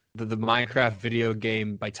 the Minecraft video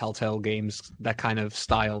game by Telltale Games, that kind of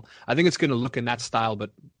style. I think it's gonna look in that style,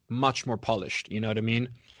 but much more polished. You know what I mean?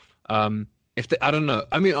 If they, I don't know.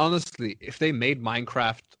 I mean, honestly, if they made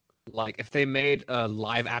Minecraft, like if they made a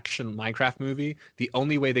live action Minecraft movie, the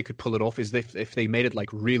only way they could pull it off is if they made it like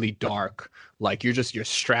really dark. Like you're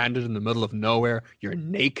stranded in the middle of nowhere. You're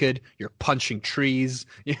naked. You're punching trees.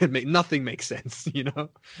 Nothing makes sense. You know,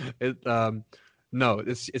 no,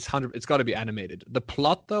 it's got to be animated. The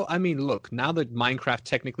plot, though, I mean, look, now that Minecraft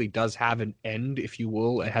technically does have an end, if you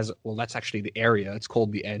will, that's actually the area. It's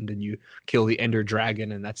called the end, and you kill the Ender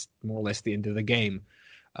Dragon, and that's more or less the end of the game.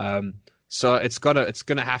 So it's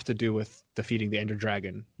gonna have to do with defeating the Ender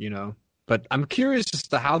Dragon, you know. But I'm curious as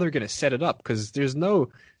to how they're gonna set it up, because there's no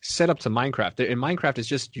setup to Minecraft. In Minecraft, it's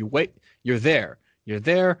just you wait, you're there,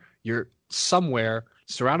 you're somewhere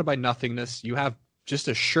surrounded by nothingness. You have just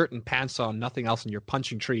a shirt and pants on, nothing else, and you're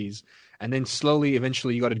punching trees. And then slowly,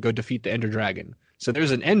 eventually, you got to go defeat the Ender Dragon. So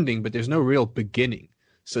there's an ending, but there's no real beginning.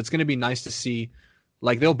 So it's going to be nice to see,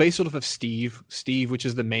 like, they'll base it off of Steve, which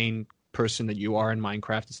is the main person that you are in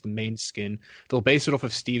Minecraft. It's the main skin. They'll base it off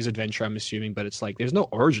of Steve's adventure, I'm assuming, but it's like, there's no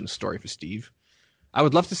origin story for Steve. I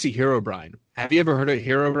would love to see Herobrine. Have you ever heard of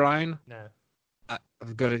Herobrine? No.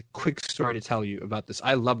 I've got a quick story to tell you about this.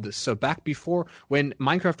 I love this. So back before, when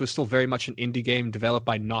Minecraft was still very much an indie game developed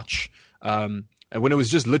by Notch, and when it was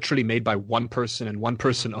just literally made by one person and one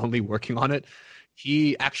person only working on it,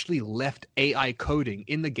 he actually left AI coding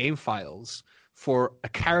in the game files for a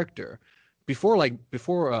character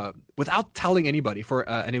without telling anybody,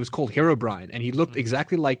 and it was called Herobrine, and he looked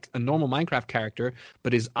exactly like a normal Minecraft character,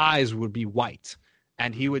 but his eyes would be white,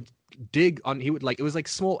 and it was like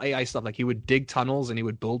small AI stuff. Like he would dig tunnels and he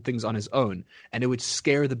would build things on his own, and it would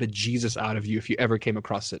scare the bejesus out of you if you ever came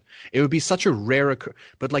across it. It would be such a rare,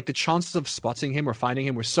 but like the chances of spotting him or finding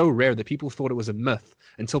him were so rare that people thought it was a myth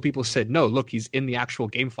until people said, no, look, he's in the actual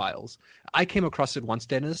game files. I came across it once,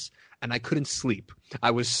 Dennis, and I couldn't sleep.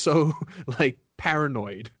 I was so like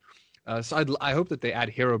paranoid. So I hope that they add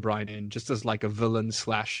Herobrine in just as like a villain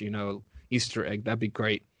 / Easter egg. That'd be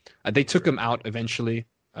great. They took him out eventually.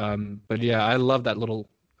 But yeah, I love that little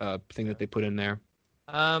thing that they put in there.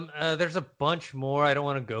 There's a bunch more. I don't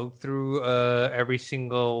want to go through every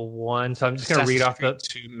single one, so I'm just going to read off the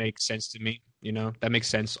two. Makes sense to me. You know, that makes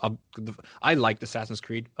sense. I liked Assassin's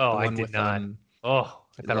Creed. Oh, I did not. I thought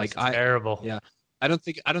it was terrible. Yeah, I don't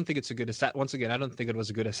think it's a good. Once again, I don't think it was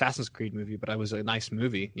a good Assassin's Creed movie, but it was a nice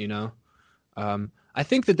movie. You know, I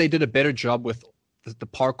think that they did a better job with the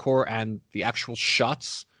parkour and the actual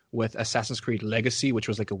shots with Assassin's Creed Legacy, which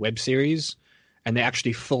was like a web series, and they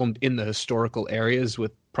actually filmed in the historical areas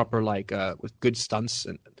with proper with good stunts,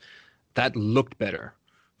 and that looked better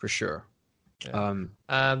for sure.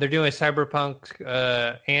 Yeah. They're doing a cyberpunk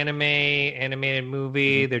animated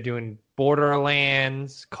movie. They're doing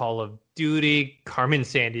Borderlands, Call of Duty, Carmen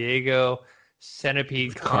Sandiego,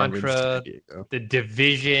 Centipede, Contra, The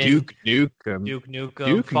Division, Duke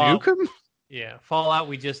Nukem. Yeah, Fallout.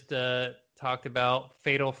 We just talked about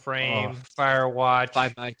Fatal Frame, Firewatch,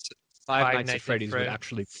 Five Nights at Freddy's would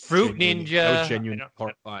actually Fruit Ninja, genuine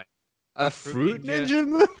horrifying. A Fruit Ninja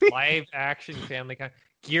movie, live action family kind.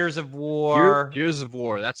 Gears of War. Gears of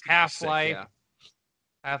War. That's Half-Life. Yeah.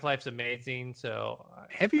 Half-Life's amazing. So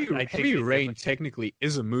Heavy Rain technically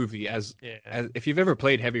is a movie. As if you've ever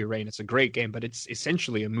played Heavy Rain, it's a great game, but it's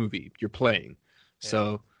essentially a movie you're playing. Yeah.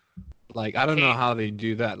 So, I don't know how they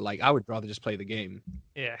do that. I would rather just play the game.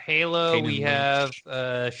 Yeah, Halo. We have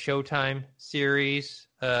Showtime series.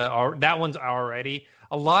 That one's already.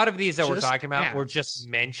 A lot of these that we're talking about were just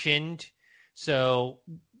mentioned. So,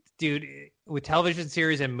 dude, with television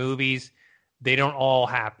series and movies, they don't all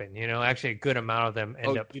happen. You know, actually, a good amount of them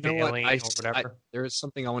end up failing or whatever. There is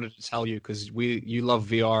something I wanted to tell you because you love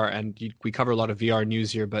VR and we cover a lot of VR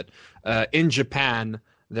news here. But in Japan,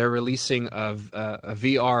 they're releasing a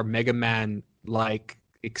VR Mega Man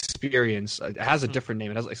experience. It has a different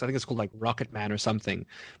name. I think it's called Rocket Man or something.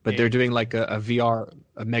 But they're doing a VR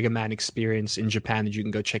Mega Man experience in Japan that you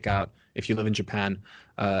can go check out if you live in Japan.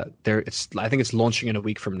 I think it's launching in a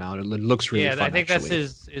week from now, and it looks really fun. Yeah, I think actually.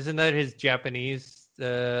 Isn't that his Japanese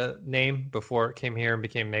name before it came here and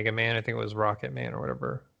became Mega Man? I think it was Rocket Man or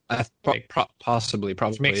whatever. Possibly,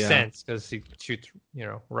 which makes sense because he shoots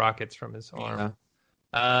rockets from his arm.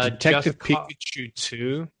 Detective Pikachu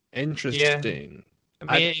 2. Interesting.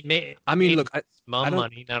 I mean, look, some don't-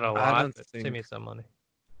 money, not a I lot, don't but think- save me some money.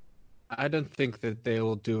 I don't think that they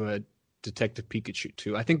will do a Detective Pikachu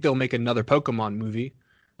 2. I think they'll make another Pokemon movie,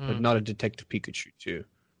 but not a Detective Pikachu 2.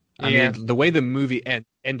 I Yeah. mean, the way the movie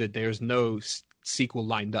ended, there's no sequel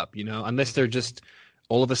lined up, unless they're just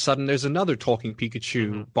all of a sudden there's another talking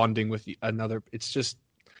Pikachu bonding with another. It's just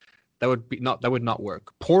that would not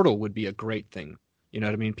work. Portal would be a great thing. You know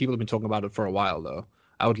what I mean? People have been talking about it for a while, though.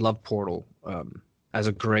 I would love Portal as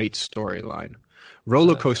a great storyline.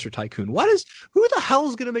 Roller Coaster Tycoon. Who the hell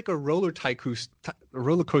is gonna make a roller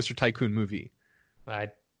coaster tycoon movie?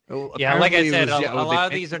 Yeah, like I said, Apparently a it was, lot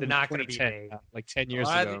of they these are made it in not going to be 2010, made. like 10 years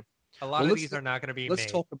A lot ago. of these are not going to be Let's made.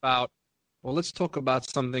 talk about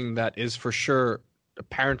something that is for sure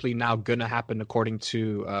apparently now gonna happen according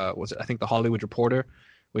to I think the Hollywood Reporter,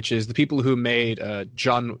 which is the people who made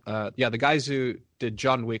the guys who did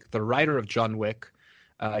John Wick, the writer of John Wick.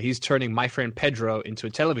 He's turning My Friend Pedro into a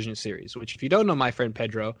television series, which, if you don't know My Friend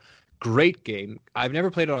Pedro, great game. I've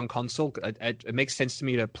never played it on console. It makes sense to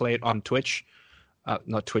me to play it on Twitch.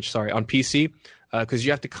 Not Twitch, sorry, on PC, because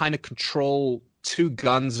you have to kind of control two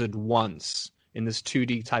guns at once in this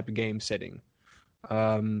 2D type of game setting.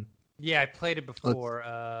 Yeah, I played it before.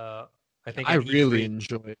 I think I at really E3.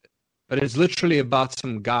 enjoy it, but it's literally about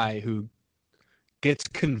some guy who gets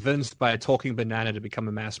convinced by a talking banana to become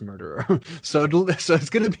a mass murderer. so it's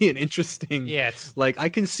going to be an interesting. Yeah, it's, Like, I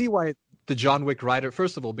can see why the John Wick writer,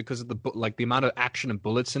 first of all, because of the amount of action and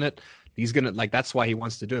bullets in it, he's gonna that's why he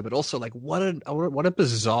wants to do it. But also, like, what a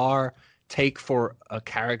bizarre take for a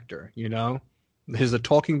character, There's a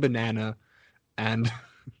talking banana, and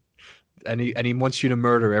he wants you to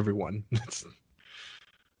murder everyone.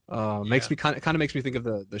 Makes me kind of makes me think of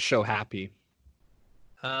the show Happy.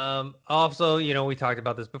 also, we talked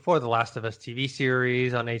about this before, the Last of Us TV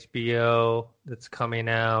series on HBO that's coming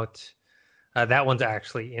out. That one's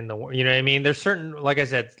actually in the, you know what I mean? There's certain, like I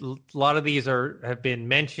said, a lot of these have been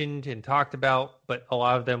mentioned and talked about, but a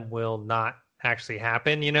lot of them will not actually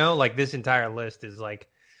happen, Like this entire list is like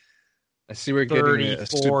I see we're 30, getting a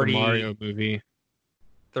 40, Super Mario movie.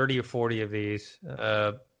 30 or 40 of these.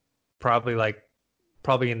 Probably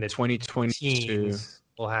in the 2022. teens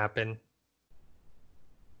will happen.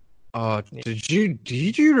 Do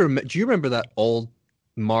you remember that old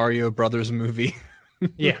Mario Brothers movie?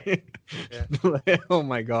 Yeah. Oh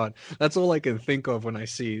my god, that's all I can think of when I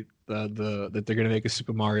see that they're gonna make a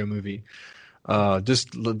Super Mario movie.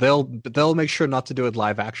 They'll make sure not to do it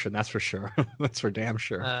live action. That's for sure. That's for damn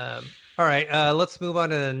sure. All right, let's move on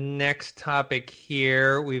to the next topic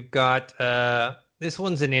here. We've got this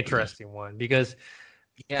one's an interesting one because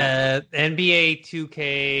NBA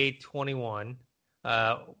 2K21.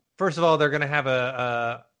 First of all, they're going to have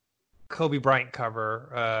a Kobe Bryant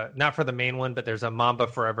cover, not for the main one, but there's a Mamba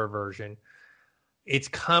Forever version. It's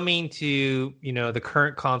coming to, the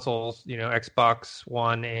current consoles, Xbox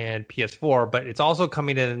One and PS4, but it's also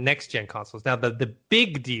coming to the next gen consoles. Now, the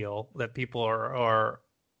big deal that people are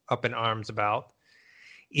up in arms about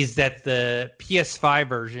is that the PS5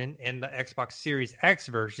 version and the Xbox Series X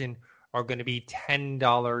version are going to be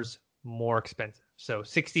 $10 more expensive. So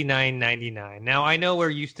 $69.99. Now, I know we're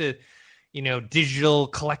used to, digital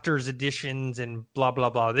collector's editions and blah, blah,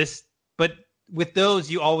 blah. But with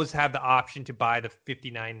those, you always have the option to buy the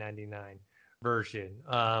 $59.99 version.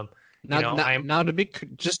 Now to be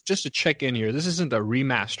just to check in here, this isn't a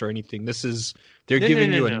remaster or anything. This is they're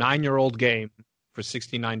giving you a 9-year-old game for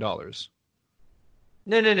 $69.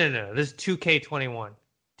 No. This is 2K21.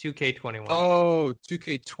 2K21. Oh,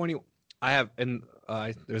 2K20. I have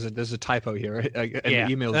there's a typo here. In the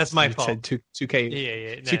email, that's my fault. Said 2K.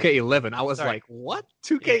 Yeah. 2K11. I was like, what?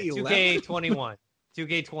 2K11. 2K21.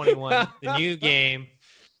 2K21. The new game.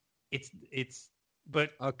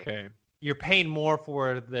 But okay. You're paying more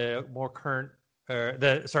for the more current,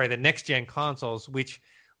 the next gen consoles, which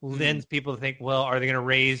lends people to think, well, are they going to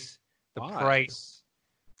raise the price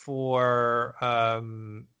for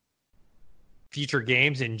future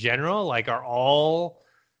games in general? Like, are all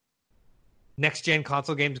next gen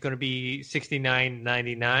console games going to be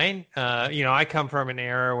 $69.99? I come from an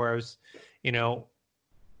era where it was,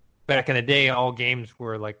 back in the day, all games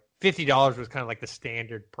were like $50 was kind of like the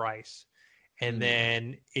standard price. And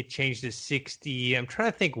then it changed to $60. I'm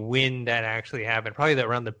trying to think when that actually happened. Probably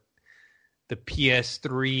around the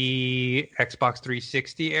PS3, Xbox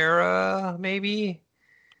 360 era, maybe.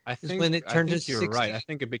 I think when it turned to you're 60. right. I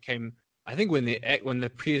think when the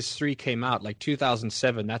PS3 came out, like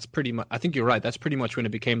 2007, that's pretty much. I think you're right. That's pretty much when it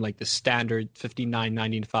became like the standard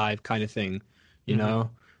 $59.95 kind of thing. You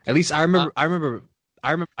know, at least I remember.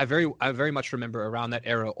 I very much remember around that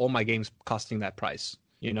era, all my games costing that price.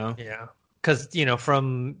 Yeah. because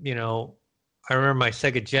from I remember my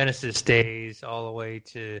Sega Genesis days all the way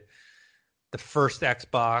to the first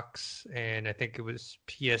Xbox, and I think it was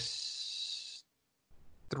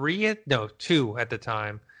PS3, no, 2 at the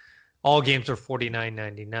time. All games were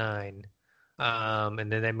 $49.99,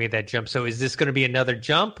 and then they made that jump. So is this going to be another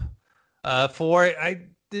jump for it?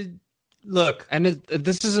 Look, and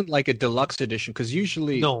this isn't like a deluxe edition, because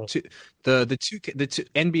usually No. the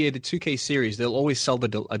NBA, the 2K series, they'll always sell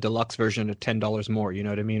a deluxe version at $10 more. You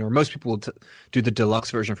know what I mean? Or most people will do the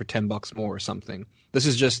deluxe version for $10 more or something. This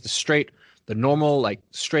is just the normal, like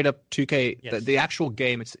straight up 2K, Yes. the actual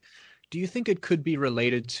game. Do you think it could be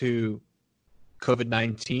related to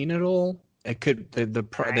COVID-19 at all? It could. They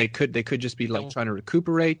could just be like trying to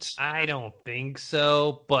recuperate. I don't think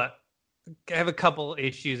so, but I have a couple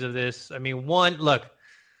issues of this. I mean, one, look,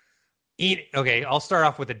 okay, I'll start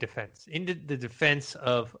off with a defense. In the defense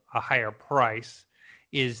of a higher price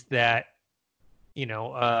is that,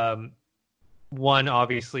 one,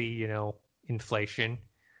 obviously, inflation.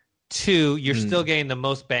 Two, you're still getting the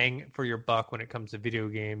most bang for your buck when it comes to video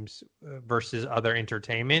games versus other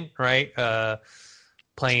entertainment, right?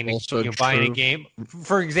 Buying a game.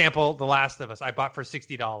 For example, The Last of Us, I bought for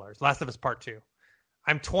 $60. Last of Us Part 2.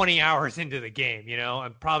 I'm 20 hours into the game, I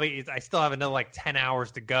still have another like 10 hours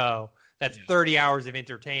to go. That's 30 hours of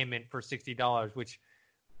entertainment for $60, which,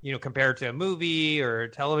 compared to a movie or a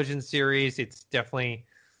television series, it's definitely,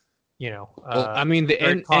 I mean, the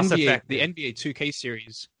NBA 2K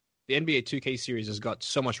series, the NBA 2K series has got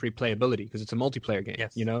so much replayability because it's a multiplayer game,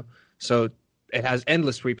 Yes. So it has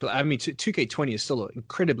endless replay. I mean, 2K20 is still an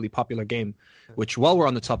incredibly popular game, which, while we're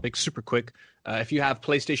on the topic, super quick, if you have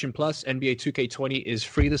PlayStation Plus, NBA 2K20 is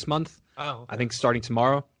free this month. Oh, okay. I think starting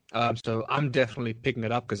tomorrow. So I'm definitely picking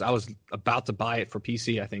it up because I was about to buy it for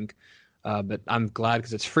PC, I think. But I'm glad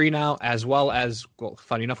because it's free now, as well as, well,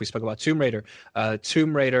 funny enough, we spoke about Tomb Raider.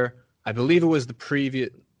 Tomb Raider, I believe it was the previous,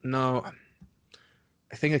 no,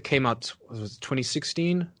 I think it came out, was it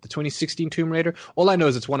 2016? The 2016 Tomb Raider? All I know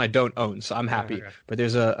is it's one I don't own, so I'm happy. Okay. But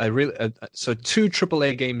there's so 2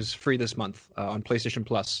 AAA games free this month on PlayStation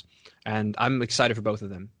Plus, and I'm excited for both of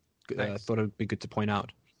them. I Nice. thought it would be good to point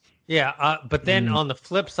out. Yeah, but then on the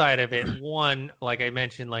flip side of it, one, like I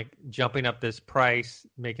mentioned, like jumping up this price,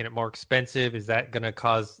 making it more expensive, is that going to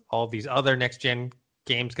cause all these other next-gen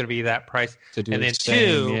games going to be that price? To do And the then same,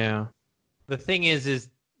 two, yeah. the thing is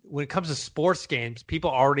when it comes to sports games, people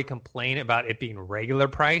already complain about it being regular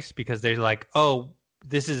price because they're like, oh,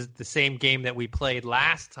 this is the same game that we played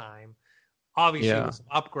last time. Obviously, with some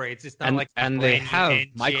upgrades. It's not and they have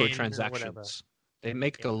engine or whatever. microtransactions. They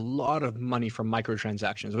make a lot of money from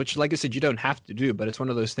microtransactions, which, like I said, you don't have to do, but it's one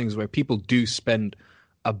of those things where people do spend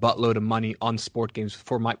a buttload of money on sport games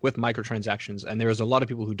with microtransactions, and there's a lot of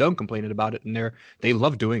people who don't complain about it, and they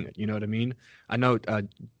love doing it. You know what I mean? I know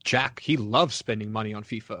Jack, he loves spending money on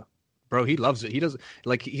FIFA, bro. He loves it. He doesn't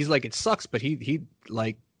like. He's like, it sucks, but he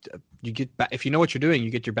like, you get back if you know what you're doing,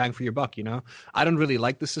 you get your bang for your buck. I don't really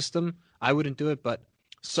like the system. I wouldn't do it, but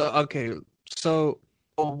so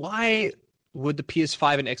why would the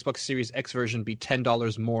PS5 and Xbox Series X version be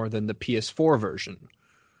 $10 more than the PS4 version?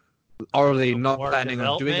 Are they not More planning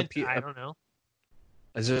on doing I don't know.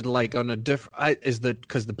 Is it like on a different?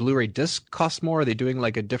 Because the Blu-ray disc costs more? Are they doing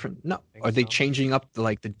like a different? No. think Are they so. changing up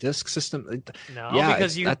the disc system? No, Yeah,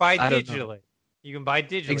 because you I buy don't know. digitally. You can buy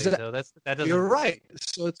digitally, Exact- so that doesn't. You're right.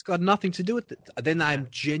 So it's got nothing to do with it. Then I'm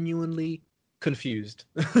genuinely confused.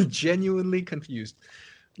 Genuinely confused.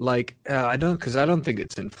 Like I don't think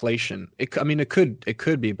it's inflation. It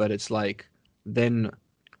could be, but it's like, then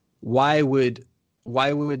why would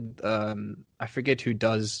I forget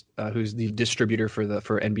who's the distributor for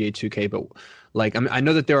NBA 2K, but like I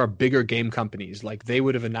know that there are bigger game companies, like they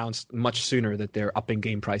would have announced much sooner that they're upping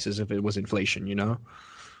game prices if it was inflation, Yeah.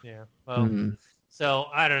 Well, so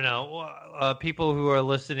I don't know. People who are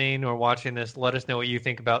listening or watching this, let us know what you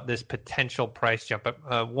think about this potential price jump.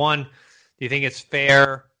 One, do you think it's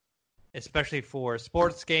fair, especially for a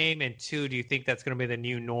sports game? And two, do you think that's going to be the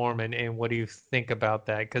new norm? And what do you think about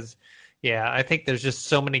that? Because, yeah, I think there's just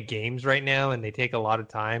so many games right now, and they take a lot of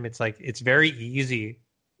time. It's like it's very easy,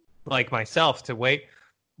 like myself, to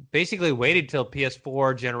basically waited till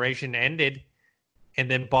PS4 generation ended, and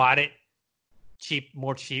then bought it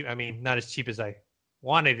more cheap. I mean, not as cheap as I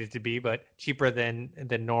wanted it to be, but cheaper than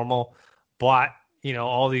normal. Bought,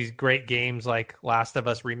 all these great games like Last of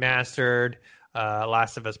Us Remastered,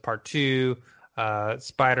 Last of Us Part 2,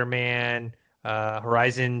 Spider-Man,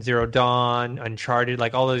 Horizon Zero Dawn, Uncharted,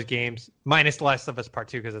 like all those games, minus Last of Us Part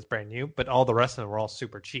 2 because it's brand new, but all the rest of them were all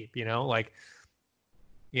super cheap, being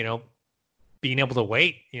able to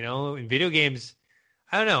wait, in video games,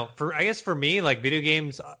 I don't know. I guess for me, like video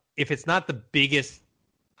games, if it's not the biggest,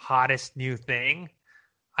 hottest new thing,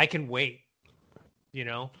 I can wait,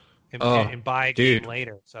 and buy a game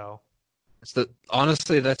later. So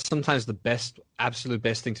honestly, that's sometimes the absolute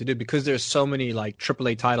best thing to do, because there's so many like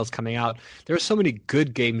AAA titles coming out. There are so many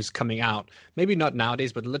good games coming out. Maybe not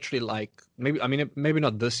nowadays, but literally like maybe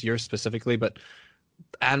not this year specifically, but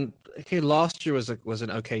last year was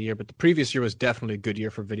an okay year, but the previous year was definitely a good year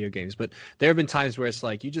for video games. But there have been times where it's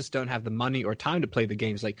like you just don't have the money or time to play the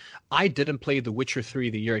games. Like I didn't play The Witcher 3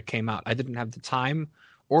 the year it came out. I didn't have the time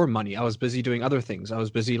or money. I was busy doing other things. I was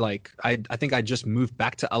busy I think I just moved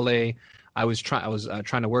back to LA. I was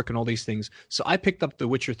trying to work on all these things. So I picked up The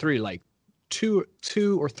Witcher 3 like two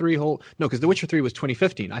or three whole no, because The Witcher 3 was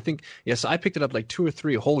 2015. I think yes, I picked it up like 2 or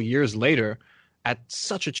 3 whole years later at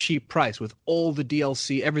such a cheap price with all the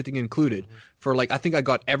DLC, everything included. For like I think I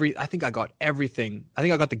got everything. I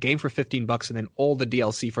think I got the game for $15 and then all the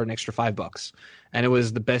DLC for an extra $5. And it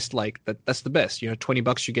was the best. Like that's the best.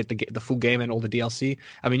 $20 you get the full game and all the DLC.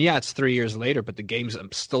 I mean, yeah, it's 3 years later, but the game's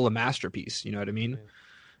still a masterpiece. You know what I mean?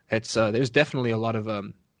 It's there's definitely a lot of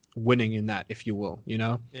winning in that, if you will.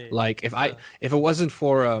 Like if it wasn't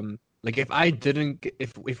for like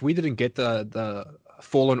if we didn't get the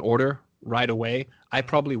Fallen Order right away, I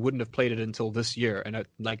probably wouldn't have played it until this year, and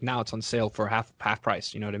like now it's on sale for half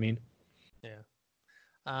price. You know what I mean?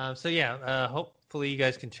 Yeah. Hopefully you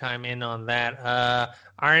guys can chime in on that.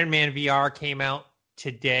 Iron Man VR came out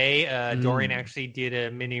today. Dorian actually did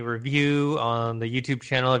a mini review on the YouTube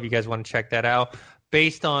channel if you guys want to check that out,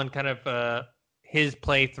 based on kind of his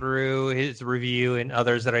playthrough, his review, and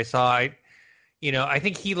others that I saw. I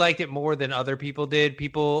think he liked it more than other people did.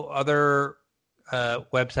 Other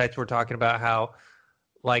websites were talking about how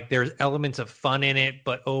like there's elements of fun in it,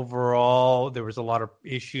 but overall there was a lot of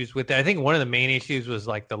issues with it. I think one of the main issues was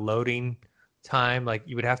like the loading time. Like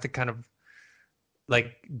you would have to kind of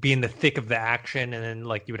like be in the thick of the action, and then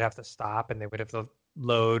like you would have to stop, and they would have to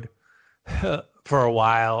load for a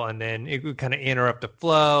while, and then it would kind of interrupt the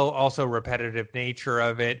flow. Also, repetitive nature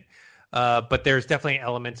of it. But there's definitely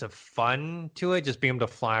elements of fun to it, just being able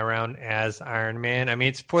to fly around as Iron Man. I mean,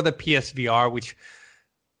 it's for the PSVR, which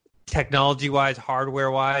technology-wise,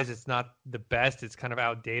 hardware-wise, it's not the best. It's kind of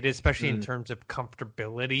outdated, especially in terms of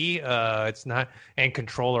comfortability. It's not, and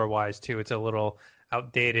controller-wise too. It's a little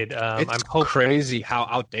outdated. It's crazy how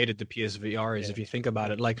outdated the PSVR is if you think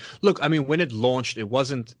about it. Like, look, I mean, when it launched, it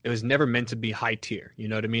was never meant to be high tier. You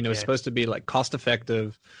know what I mean? It was supposed to be like cost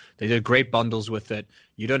effective. They did great bundles with it.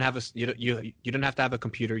 You don't have you don't have to have a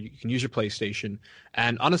computer. You can use your PlayStation.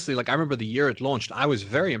 And honestly, like I remember the year it launched, I was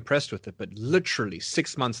very impressed with it. But literally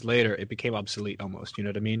 6 months later, it became obsolete almost. You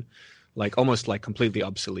know what I mean? Like almost like completely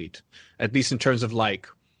obsolete. At least in terms of like.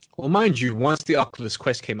 Well, mind you, once the Oculus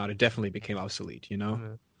Quest came out, it definitely became obsolete,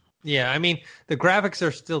 Yeah, I mean, the graphics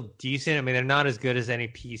are still decent. I mean, they're not as good as any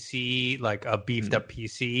PC, like a beefed up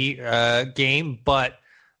PC game, but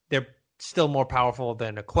they're still more powerful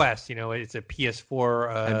than a Quest. It's a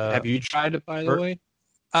PS4. Have you tried it, by the way?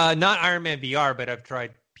 Not Iron Man VR, but I've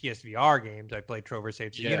tried PSVR games. I played Trover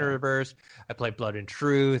Saves the Universe. I played Blood and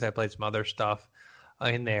Truth. I played some other stuff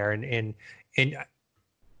in there. And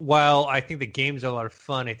while I think the games are a lot of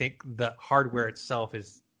fun, I think the hardware itself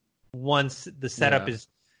is once the setup is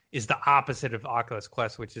the opposite of Oculus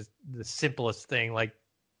Quest, which is the simplest thing. Like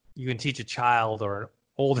you can teach a child or an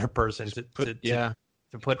older person to put it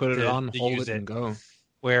on, hold it, and go.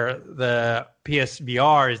 Where the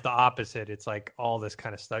PSVR is the opposite. It's like all this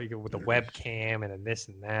kind of stuff. You go with the webcam and then this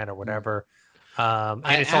and that or whatever. And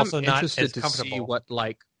it's also not as comfortable.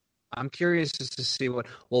 I'm curious to see what.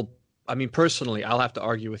 Well, I mean, personally, I'll have to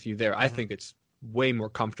argue with you there. I think it's way more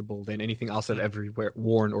comfortable than anything else I've ever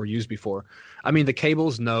worn or used before. I mean, the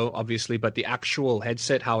cables, no, obviously, but the actual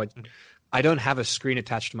headset, I don't have a screen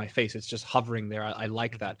attached to my face. It's just hovering there. I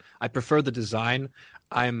like that. I prefer the design.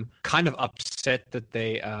 I'm kind of upset that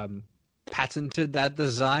they patented that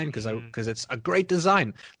design because it's a great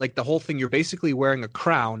design. Like the whole thing, you're basically wearing a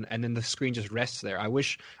crown and then the screen just rests there. I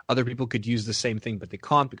wish other people could use the same thing, but they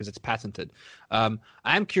can't because it's patented.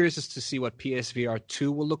 I'm curious as to see what PSVR 2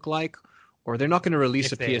 will look like, or they're not going to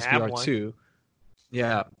release a PSVR 2.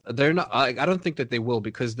 Yeah, they're not. I don't think that they will,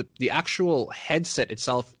 because the actual headset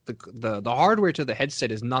itself, the hardware to the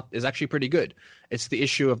headset is actually pretty good. It's the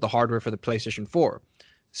issue of the hardware for the PlayStation 4.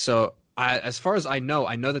 So as far as I know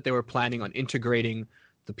that they were planning on integrating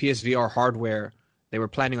the PSVR hardware. They were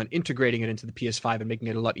planning on integrating it into the PS5 and making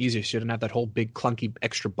it a lot easier, so you don't have that whole big clunky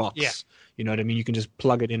extra box. Yeah. You know what I mean? You can just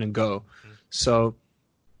plug it in and go. Mm-hmm. So,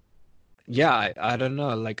 yeah, I don't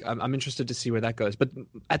know. Like, I'm interested to see where that goes. But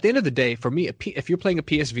at the end of the day, for me, if you're playing a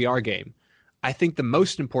PSVR game, I think the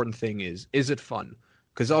most important thing is it fun?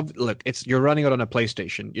 Because look, you're running it on a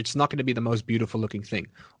PlayStation. It's not going to be the most beautiful looking thing.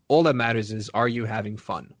 All that matters is, are you having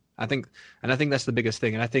fun? I think that's the biggest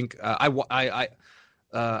thing. And I think I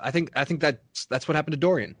think that's what happened to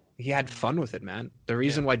Dorian. He had fun with it, man. The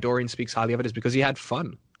reason why Dorian speaks highly of it is because he had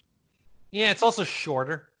fun. Yeah, it's also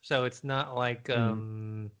shorter, so it's not like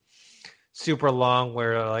super long.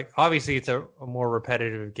 Where like obviously it's a more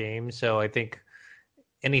repetitive game, so I think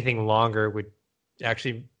anything longer would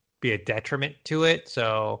actually be a detriment to it.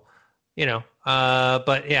 So,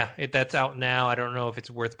 but yeah, that's out now. I don't know if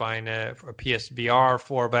it's worth buying a PSVR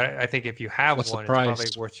for, but I think if you have What's one, the price?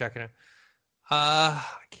 it's probably worth checking it. I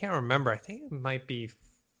can't remember. I think it might be.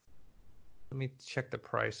 Let me check the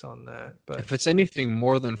price on that. But If it's anything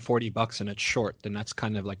more than $40 and it's short, then that's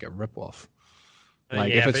kind of like a ripoff.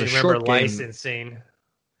 Like yeah, if it's but a you short remember game, licensing.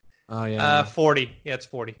 oh yeah, 40. Yeah, it's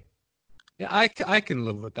 40. yeah, I can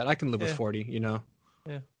live with that. I can live with 40. Yeah,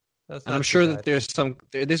 that's And not I'm too sure bad.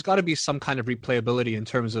 that there's got to be some kind of replayability in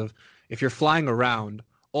terms of if you're flying around.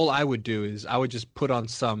 All I would do is I would just put on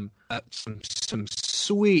some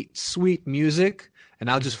sweet music, and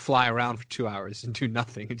I'll just fly around for 2 hours and do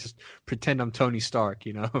nothing and just pretend I'm Tony Stark,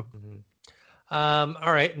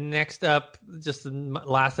 All right, next up, just the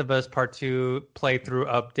Last of Us Part 2 playthrough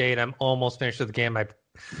update. I'm almost finished with the game. I'm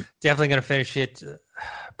definitely going to finish it.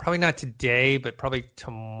 Probably not today, but probably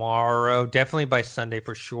tomorrow. Definitely by Sunday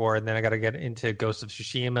for sure. And then I got to get into Ghost of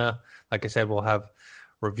Tsushima. Like I said, we'll have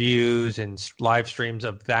reviews and live streams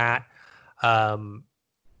of that.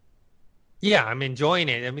 Yeah, I'm enjoying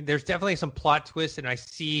it. I mean, there's definitely some plot twists, and I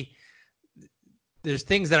see there's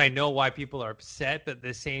things that I know why people are upset, but at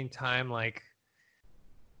the same time, like,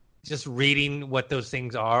 just reading what those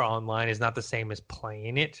things are online is not the same as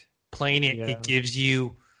playing it. Playing it, it gives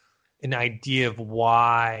you an idea of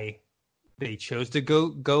why they chose to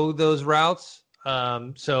go those routes.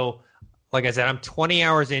 So, like I said, I'm 20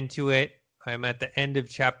 hours into it. I'm at the end of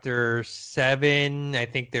chapter 7. I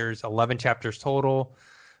think there's 11 chapters total.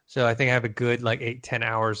 So I think I have a good 8-10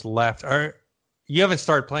 hours left. You haven't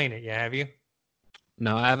started playing it yet, have you?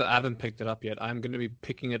 No, I haven't picked it up yet. I'm going to be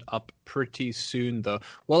picking it up pretty soon, though.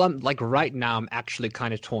 Well, I'm right now, I'm actually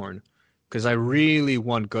kind of torn because I really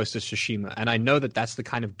want Ghost of Tsushima, and I know that that's the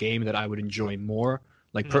kind of game that I would enjoy more.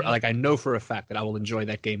 I know for a fact that I will enjoy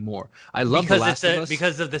that game more. I love The Last of Us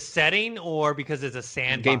because of the setting, or because it's a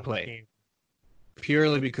sandbox gameplay. game?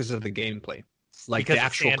 Purely because of the gameplay, like Because the it's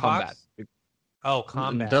actual sandbox? combat. Oh,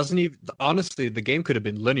 combat. Doesn't even honestly, the game could have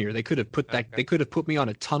been linear. They could have put that. They could have put me on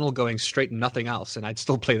a tunnel going straight and nothing else, and I'd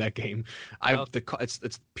still play that game.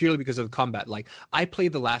 It's purely because of the combat. Like I play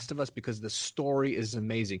The Last of Us because the story is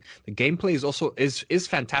amazing. The gameplay is also is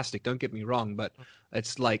fantastic. Don't get me wrong, but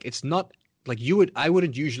it's not like I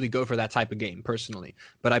wouldn't usually go for that type of game personally,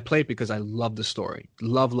 but I play it because I love the story.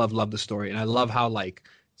 Love the story, and I love how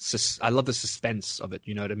I love the suspense of it.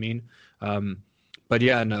 You know what I mean? But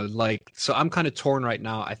yeah, no, so I'm kind of torn right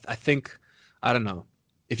now. I think, I don't know.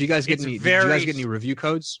 If you guys get did you guys get any review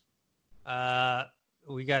codes?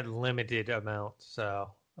 We got limited amount,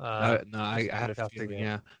 so. No, I had a feeling,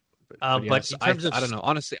 yeah. But in terms of, I don't know.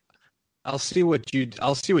 Honestly, I'll see what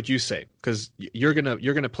you say, because you're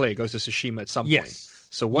gonna play Ghost of Tsushima at some point.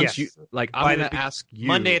 So once you I'm gonna ask you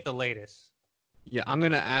Monday at the latest. Yeah, I'm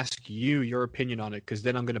gonna ask you your opinion on it, because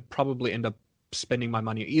then I'm gonna probably end up spending my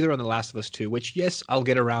money either on The Last of Us 2, which yes, I'll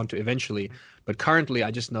get around to eventually, but currently I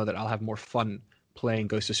just know that I'll have more fun playing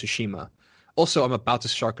Ghost of Tsushima. Also, I'm about to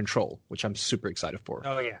start Control, which I'm super excited for.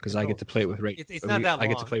 Oh yeah, because I get to play it with ray. It's not that long. I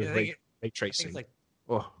get to play with ray tracing. It's like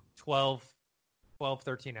 12,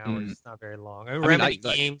 13 hours. It's not very long. Remedy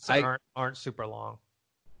games aren't super long.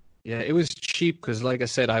 Yeah, it was cheap because, like I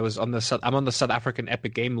said, I'm on the South African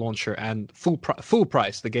Epic Game Launcher, and full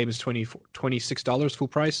price. The game is $26 full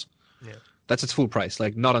price. Yeah. That's its full price,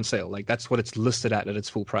 not on sale. That's what it's listed at its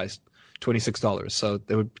full price, $26. So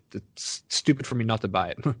it's stupid for me not to buy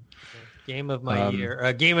it. Game of my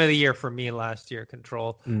year, game of the year for me last year,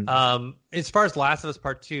 Control. As far as Last of Us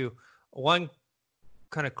Part 2, one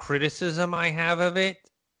kind of criticism I have of it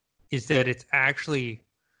is that it's actually,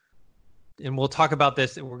 and we'll talk about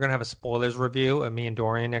this, we're going to have a spoilers review of me and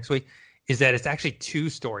Dorian next week, is that it's actually too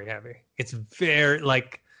story heavy. It's very,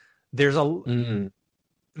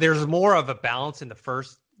 there's more of a balance in the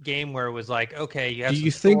first game where it was okay, you have some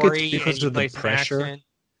story. Do you think it's because of the pressure? Action.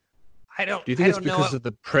 Do you think it's because of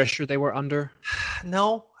the pressure they were under?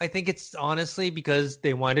 No, I think it's honestly because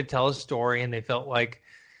they wanted to tell a story and they felt like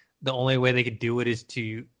the only way they could do it is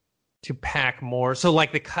to pack more. So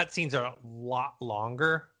the cutscenes are a lot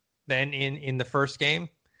longer than in the first game,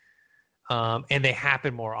 and they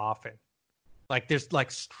happen more often. Like there's like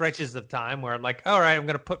stretches of time where I'm like, all right, I'm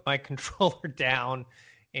gonna put my controller down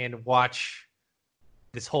and watch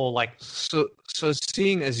this whole like. So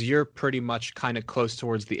seeing as you're pretty much kind of close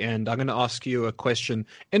towards the end, I'm going to ask you a question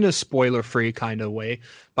in a spoiler-free kind of way.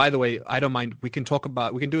 By the way, I don't mind. We can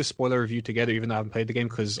do a spoiler review together, even though I haven't played the game,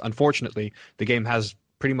 because unfortunately, the game has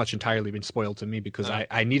pretty much entirely been spoiled to me because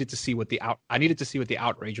I needed to see what the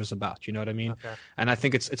outrage was about. You know what I mean? Okay. And I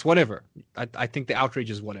think it's whatever. I think the outrage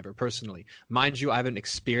is whatever. Personally, mind you, I haven't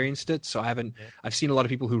experienced it, so I've seen a lot of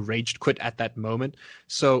people who raged quit at that moment.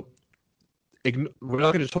 So we're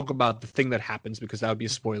not going to talk about the thing that happens because that would be a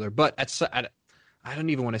spoiler. But I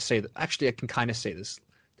don't even want to say that. Actually, I can kind of say this.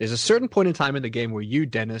 There's a certain point in time in the game where you,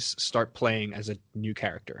 Dennis, start playing as a new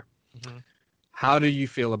character. Mm-hmm. How do you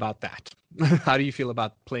feel about that? How do you feel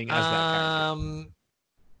about playing as that character?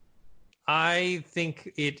 I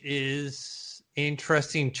think it is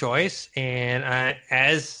interesting choice, and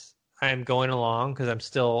as I'm going along, because I'm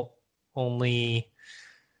still only,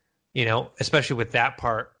 especially with that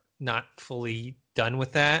part, not fully done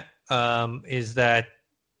with that, is that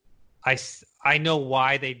I know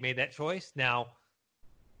why they made that choice. Now,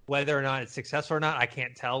 whether or not it's successful or not, I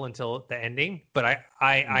can't tell until the ending, but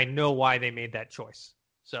I know why they made that choice.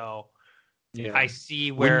 So yeah. I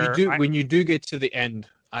see where when you do get to the end,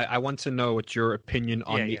 I want to know what your opinion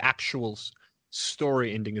on the actual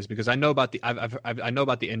story ending is, because I know about I know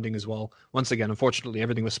about the ending as well. Once again, unfortunately,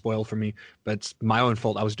 everything was spoiled for me, but it's my own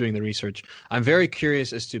fault. I was doing the research. I'm very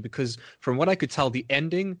curious as to, because from what I could tell, the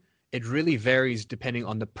ending, it really varies depending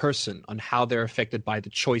on the person, on how they're affected by the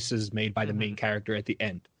choices made by the main character at the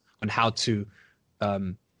end, on how to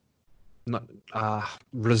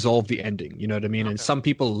resolve the ending. You know what I mean? Okay. And some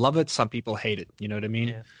people love it, some people hate it. You know what I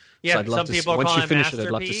mean? Yeah, so I'd love some people are calling it masterpiece.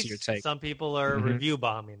 I'd love to see your take. Some people are review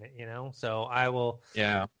bombing it, So I will,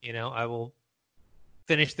 I will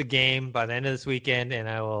finish the game by the end of this weekend, and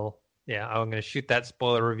I'm going to shoot that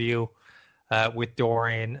spoiler review with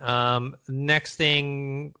Dorian. Next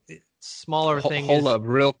thing, smaller thing. Hold up,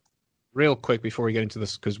 real quick before we get into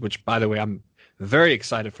this, which by the way, I'm very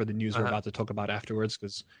excited for the news we're about to talk about afterwards,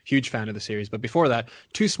 because huge fan of the series. But before that,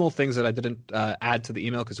 two small things that I didn't add to the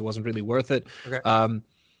email because it wasn't really worth it. Okay.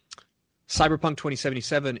 Cyberpunk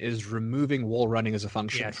 2077 is removing wall running as a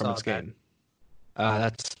function from its game.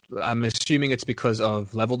 I'm assuming it's because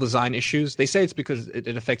of level design issues. They say it's because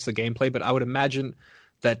it affects the gameplay, but I would imagine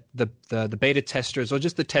that the beta testers, or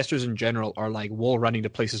just the testers in general, are like wall running to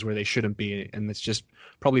places where they shouldn't be, and it's just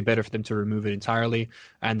probably better for them to remove it entirely.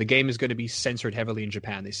 And the game is going to be censored heavily in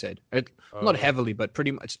Japan, they said. Not heavily, but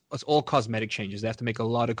pretty much it's all cosmetic changes. They have to make a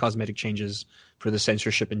lot of cosmetic changes for the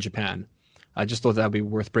censorship in Japan. I just thought that would be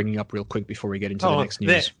worth bringing up real quick before we get into the next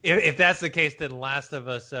news. If that's the case, then Last of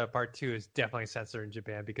Us Part 2 is definitely censored in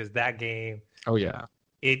Japan, because that game... Oh, yeah.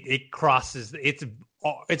 It crosses... It's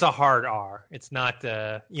a hard R. It's not,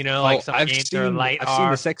 like some games are light R. I've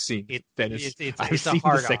seen the sex scene, Dennis. It's a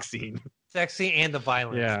hard sex scene. Sex scene and the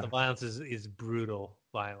violence. Yeah. The violence is brutal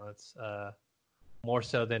violence. More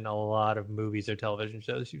so than a lot of movies or television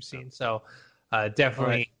shows you've seen. So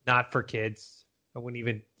definitely not for kids. I wouldn't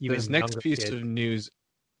even this next piece of news.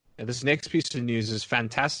 This next piece of news is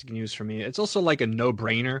fantastic news for me. It's also like a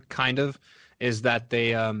no-brainer, kind of. Is that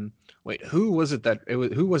they who was it that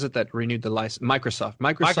renewed the license?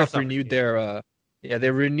 Microsoft renewed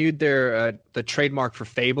their the trademark for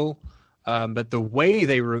Fable, but the way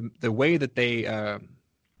that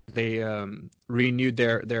they renewed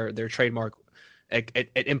their trademark,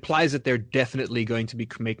 it implies that they're definitely going to be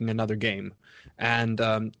making another game, and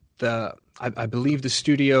I believe the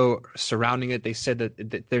studio surrounding it, they said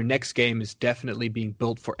that their next game is definitely being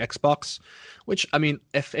built for Xbox, which, I mean,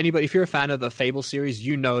 if you're a fan of the Fable series,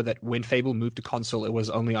 you know that when Fable moved to console, it was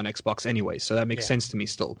only on Xbox anyway. So that makes sense to me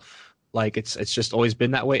still. Like it's just always been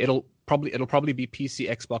that way. It'll probably be PC,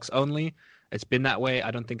 Xbox only. It's been that way. I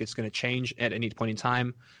don't think it's going to change at any point in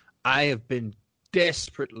time. I have been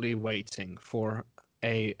desperately waiting for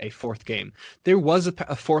a fourth game. There was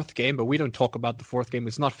a fourth game, but we don't talk about the fourth game.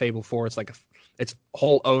 It's not Fable 4. It's like its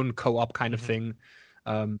whole own co-op kind of thing.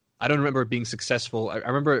 I don't remember it being successful. I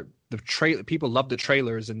remember people loved the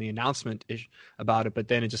trailers and the announcement about it, but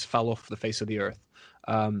then it just fell off the face of the earth.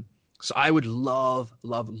 So I would love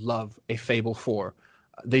a Fable 4.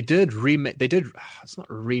 They did remake. It's not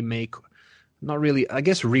remake. Not really. I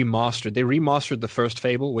guess remastered. They remastered the first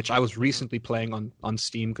Fable, which I was recently playing on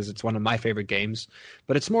Steam because it's one of my favorite games.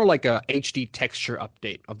 But it's more like a HD texture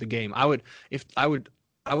update of the game. I would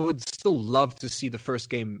still love to see the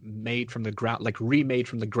first game made from the ground, like remade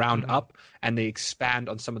from the ground up, and they expand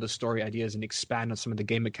on some of the story ideas and expand on some of the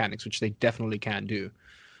game mechanics, which they definitely can do.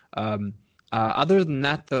 Other than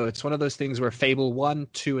that, though, it's one of those things where Fable 1,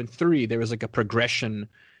 2, and 3, there was like a progression,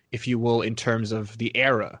 if you will, in terms of the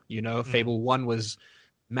era. You know, Fable 1 was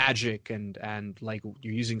magic and like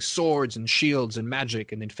you're using swords and shields and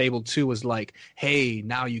magic, and then Fable 2 was like, hey,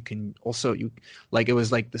 now you can also it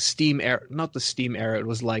was like the Steam era, not the Steam era, it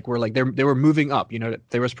was like they were moving up, you know,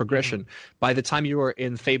 there was progression. By the time you were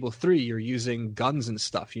in Fable 3, you're using guns and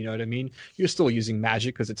stuff, you know what I mean? You're still using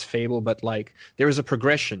magic because it's Fable, but like there was a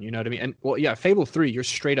progression, you know what I mean? And well, yeah, Fable 3, you're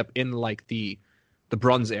straight up in like the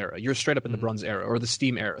Bronze era. You're straight up in the Bronze era, or the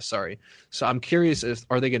Steam era, sorry. So I'm curious,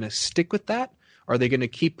 are they going to stick with that? Are they going to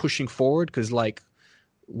keep pushing forward? Because like,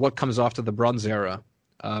 what comes after the Bronze era?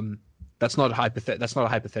 That's not a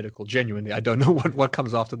hypothetical. Genuinely, I don't know what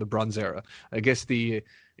comes after the Bronze era. I guess the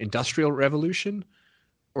Industrial Revolution,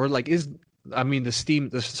 or like the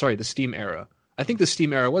Steam era. I think the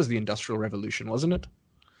Steam era was the Industrial Revolution, wasn't it?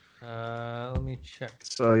 Let me check.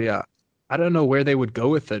 So yeah, I don't know where they would go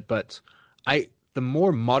with it, but the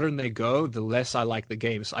more modern they go, the less I like the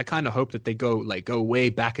game. So I kind of hope that they go way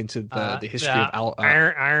back into the history of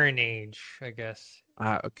Iron Age, I guess.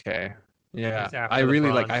 Okay. Yeah. It's I really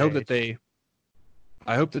Bronze like. I hope Age.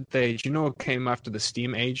 that they. Do you know what came after the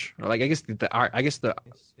Steam Age? Or like I guess the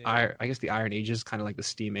Iron Age is kind of like the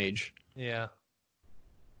Steam Age. Yeah.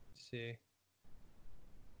 Let's see.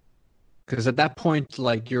 Because at that point,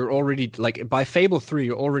 like you're already like by Fable 3,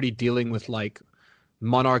 you're already dealing with like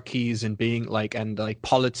monarchies and being like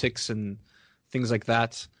politics and things like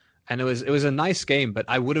that, and it was a nice game, but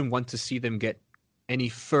I wouldn't want to see them get any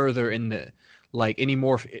further in the like any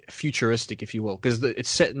more futuristic, if you will, because it's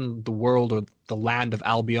set in the world or the land of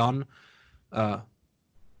Albion.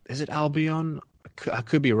 Is it Albion? I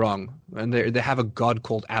could be wrong, and they have a god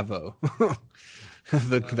called Avo,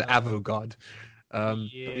 the Avo god. I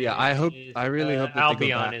really hope that Albion they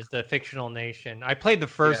go back. is the fictional nation. I played the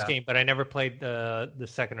first game, but I never played the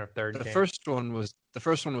second or third game. The first one was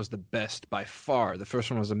the best by far. The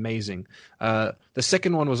first one was amazing. The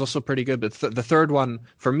second one was also pretty good, but the third one,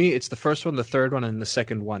 for me, it's the first one, the third one, and the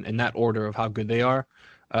second one in that order of how good they are.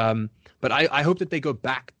 But I hope that they go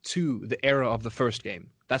back to the era of the first game.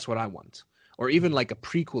 That's what I want, or even like a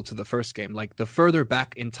prequel to the first game. Like the further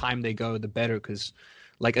back in time they go, the better, because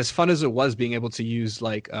like as fun as it was being able to use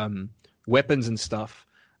like weapons and stuff,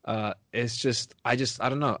 it's just I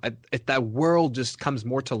don't know. That world just comes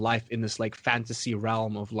more to life in this like fantasy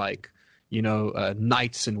realm of like, you know,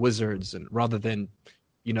 knights and wizards, and rather than,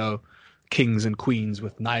 you know, kings and queens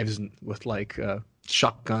with knives and with like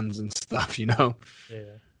shotguns and stuff, you know.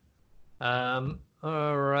 Yeah.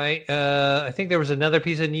 All right. I think there was another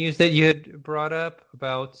piece of news that you had brought up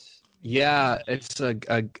about. Yeah, it's a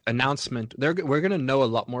announcement. We're going to know a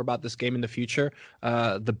lot more about this game in the future.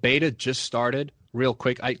 The beta just started. Real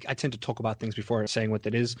quick, I tend to talk about things before saying what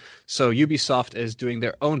it is. So Ubisoft is doing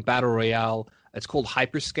their own battle royale. It's called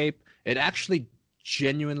Hyperscape. It actually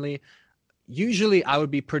genuinely, usually I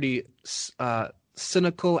would be pretty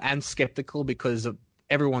cynical and skeptical because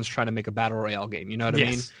everyone's trying to make a battle royale game, you know what I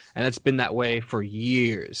mean? And it's been that way for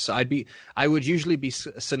years. So I would usually be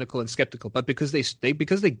cynical and skeptical, but because they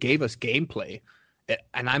gave us gameplay,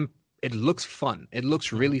 it looks fun. It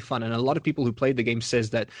looks really fun, and a lot of people who played the game says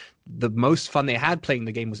that the most fun they had playing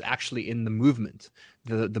the game was actually in the movement.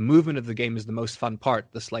 The movement of the game is the most fun part.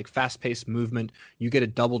 This like fast-paced movement. You get a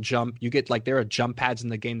double jump. You get like there are jump pads in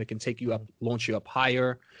the game that can take you up, launch you up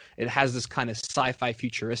higher. It has this kind of sci-fi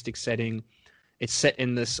futuristic setting. It's set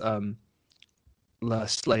in this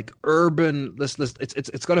like urban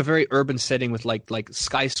it's got a very urban setting with like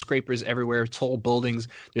skyscrapers everywhere, tall buildings.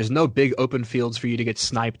 There's no big open fields for you to get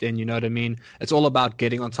sniped in, you know what I mean? It's all about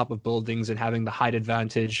getting on top of buildings and having the height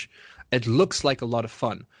advantage. It looks like a lot of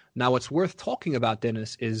fun. Now what's worth talking about,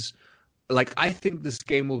 Dennis, is like I think this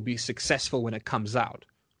game will be successful when it comes out.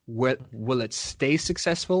 Will it stay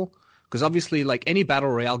successful? Because obviously, like any battle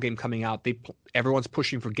royale game coming out, everyone's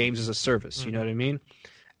pushing for games as a service. You know what I mean?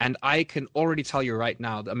 And I can already tell you right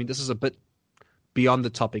now. I mean, this is a bit beyond the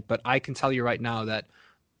topic, but I can tell you right now that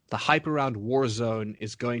the hype around Warzone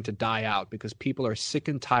is going to die out because people are sick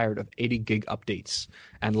and tired of 80 gig updates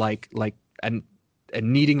and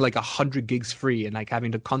and needing like 100 gigs free and like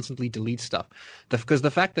having to constantly delete stuff. Because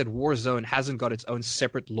the fact that Warzone hasn't got its own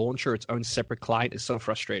separate launcher, its own separate client is so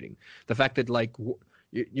frustrating. The fact that like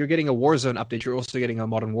you're getting a Warzone update, you're also getting a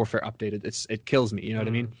Modern Warfare update. It kills me, you know what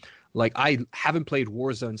I mean? Like I haven't played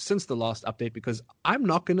Warzone since the last update because I'm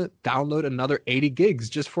not going to download another 80 gigs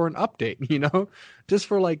just for an update, you know? Just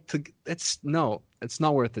for like it's not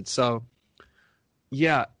worth it. So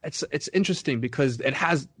Yeah, it's interesting because it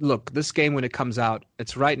has look, this game when it comes out,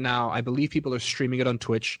 it's right now, I believe people are streaming it on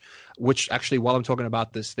Twitch, which actually while I'm talking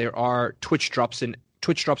about this, there are Twitch drops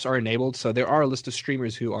are enabled, so there are a list of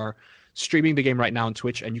streamers who are streaming the game right now on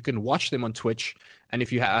Twitch, and you can watch them on Twitch. And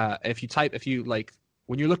if you like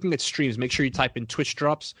when you're looking at streams, make sure you type in Twitch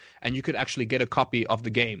drops, and you could actually get a copy of the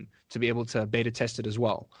game to be able to beta test it as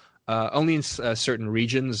well. Only in certain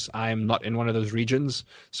regions. I'm not in one of those regions,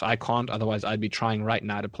 so I can't. Otherwise, I'd be trying right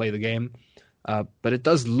now to play the game. But it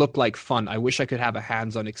does look like fun. I wish I could have a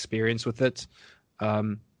hands-on experience with it.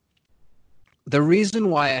 The reason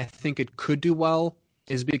why I think it could do well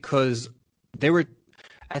is because they were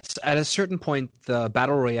at a certain point the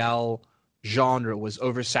battle royale genre was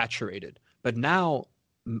oversaturated, but now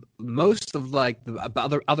most of like the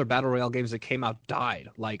other battle royale games that came out died.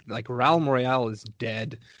 Like Realm Royale is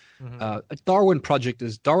dead. Darwin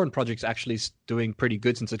Project's actually doing pretty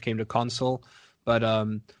good since it came to console, but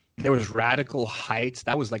there was Radical Heights.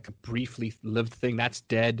 That was like a briefly lived thing. That's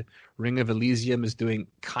dead. Ring of Elysium is doing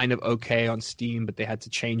kind of okay on Steam, but they had to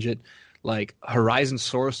change it. Like Horizon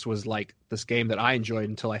Source was like this game that I enjoyed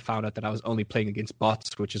until I found out that I was only playing against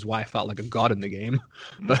bots, which is why I felt like a god in the game.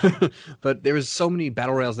 But there was so many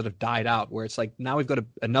battle royales that have died out where it's like now we've got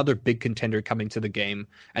another big contender coming to the game,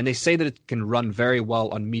 and they say that it can run very well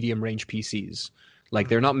on medium range PCs. Like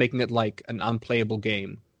they're not making it like an unplayable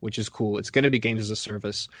game, which is cool. It's going to be games as a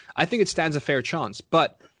service. I think it stands a fair chance,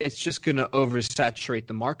 but it's just going to oversaturate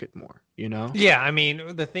the market more, you know? Yeah, I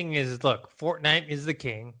mean, the thing is, look, Fortnite is the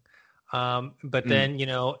king. But then,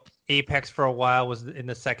 Apex for a while was in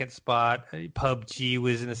the second spot. PUBG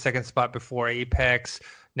was in the second spot before Apex.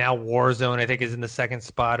 Now Warzone, I think, is in the second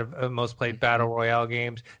spot of most played battle royale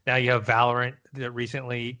games. Now you have Valorant that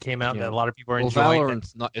recently came out that a lot of people are enjoying.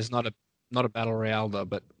 Valorant is not a battle royale though,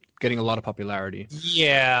 but getting a lot of popularity.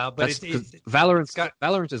 Yeah, but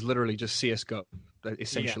Valorant is literally just CS:GO,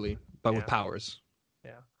 essentially, but with powers.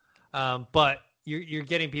 Yeah, but you're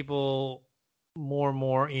getting people more and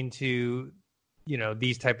more into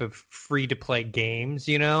these type of free to play games,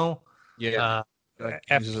 FPS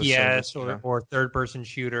or third person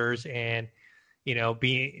shooters, and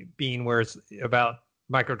being where it's about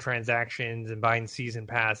microtransactions and buying season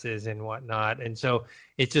passes and whatnot, and so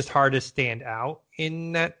it's just hard to stand out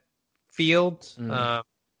in that field,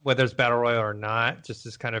 whether it's battle royale or not. Just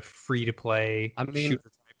this kind of free to play shooter type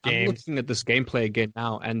games. I'm looking at this gameplay again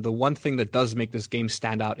now, and the one thing that does make this game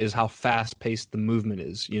stand out is how fast-paced the movement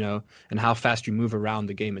is, and how fast you move around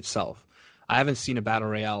the game itself. I haven't seen a battle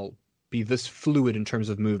royale be this fluid in terms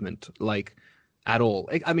of movement, like, at all.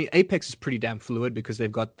 I mean, Apex is pretty damn fluid because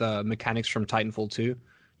they've got the mechanics from Titanfall 2,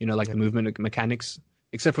 the movement mechanics,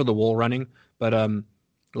 except for the wall running. But,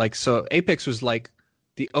 so Apex was, like,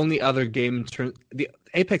 the only other game the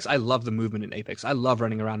Apex, I love the movement in Apex. I love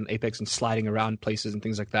running around in Apex and sliding around places and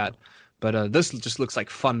things like that. But this just looks like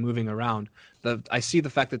fun moving around. I see the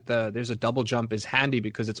fact that there's a double jump is handy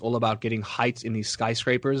because it's all about getting heights in these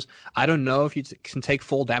skyscrapers. I don't know if you can take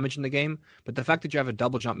full damage in the game, but the fact that you have a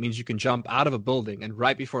double jump means you can jump out of a building, and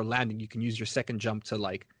right before landing, you can use your second jump to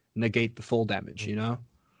like negate the full damage. Yeah,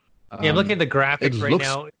 I'm looking at the graphics right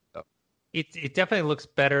now. It definitely looks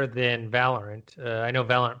better than Valorant. I know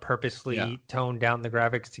Valorant purposely toned down the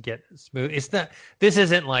graphics to get smooth. This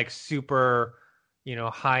isn't like super,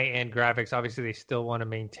 high end graphics. Obviously, they still want to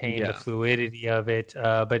maintain the fluidity of it,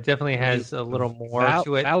 but it definitely has a little more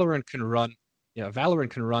to it. Valorant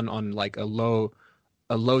can run on like a low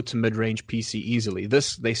to mid range PC easily.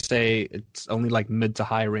 This, they say it's only like mid to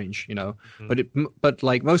high range, But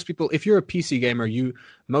like most people, if you're a PC gamer, you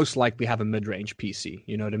most likely have a mid range PC.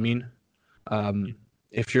 You know what I mean?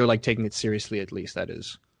 If you're like taking it seriously, at least that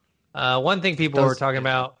is. One thing people were talking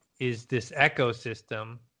about is this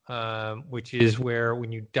ecosystem, which is where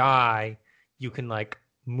when you die, you can like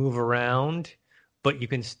move around, but you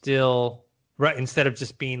can still, instead of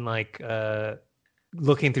just being like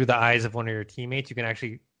looking through the eyes of one of your teammates, you can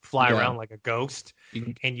actually fly around like a ghost,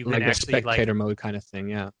 and you can like actually a spectator mode kind of thing.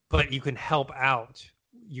 Yeah, but you can help out.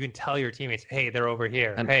 You can tell your teammates, "Hey, they're over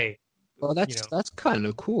here." Well, that's kind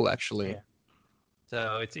of cool, actually. Yeah.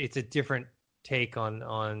 So it's a different take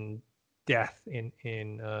on death in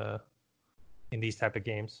these type of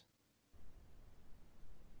games.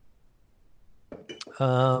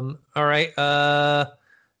 All right.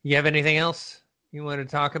 You have anything else you want to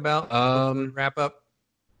talk about? Wrap up.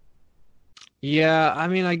 Yeah, I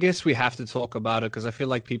mean, I guess we have to talk about it because I feel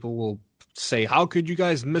like people will say, "How could you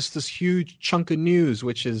guys miss this huge chunk of news?"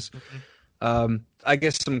 Which is. I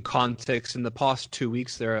guess some context. In the past 2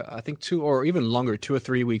 weeks, I think 2 or even longer, 2 or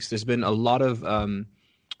 3 weeks, there's been a lot of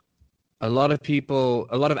a lot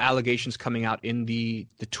of allegations coming out in the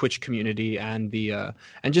Twitch community and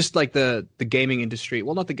and just like the gaming industry.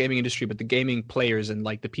 Well, not the gaming industry, but the gaming players and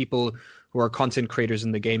like the people who are content creators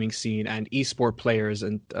in the gaming scene and esport players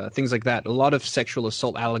and things like that. A lot of sexual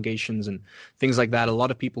assault allegations and things like that. A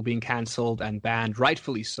lot of people being canceled and banned,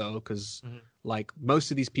 rightfully so, because like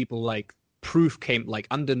most of these people, like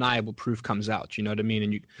undeniable proof comes out. You know what I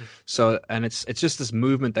mean? And it's just this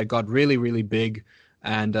movement that got really, really big.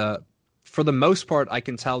 And for the most part, I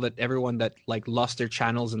can tell that everyone that like lost their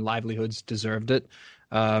channels and livelihoods deserved it.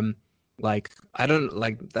 Like I don't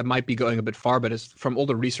like that might be going a bit far, but it's from all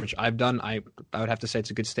the research I've done, I would have to say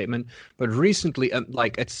it's a good statement. But recently,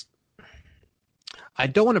 I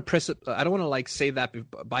don't want to press it. I don't want to like say that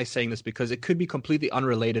by saying this because it could be completely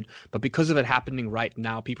unrelated. But because of it happening right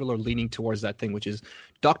now, people are leaning towards that thing, which is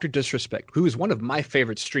Dr. Disrespect, who is one of my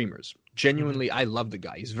favorite streamers. Genuinely, I love the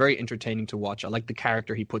guy. He's very entertaining to watch. I like the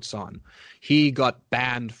character he puts on. He got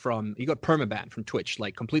permabanned from Twitch,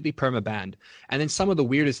 like completely permabanned. And then some of the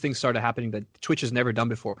weirdest things started happening that Twitch has never done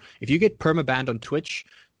before. If you get permabanned on Twitch,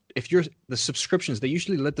 the subscriptions, they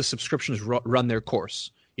usually let the subscriptions run their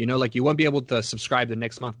course. You know, like you won't be able to subscribe the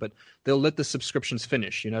next month, but they'll let the subscriptions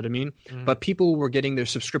finish. You know what I mean? But people were getting their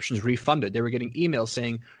subscriptions refunded. They were getting emails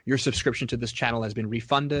saying your subscription to this channel has been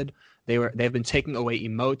refunded. They've been taking away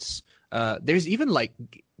emotes. There's even like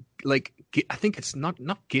I think it's not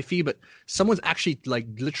Giphy, but someone's actually like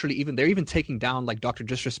literally they're even taking down like Dr.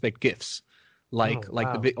 Disrespect GIFs,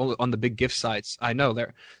 on the big GIF sites. I know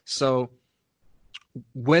they're so.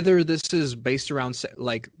 Whether this is based around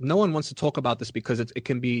like no one wants to talk about this because it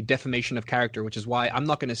can be defamation of character, which is why I'm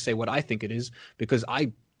not going to say what I think it is because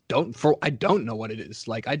I don't know what it is.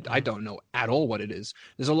 Like I don't know at all what it is.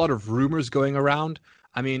 There's a lot of rumors going around.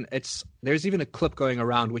 I mean, there's even a clip going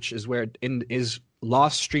around which is where in his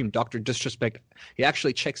last stream, Dr. Disrespect, he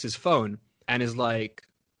actually checks his phone and is like,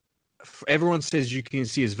 everyone says you can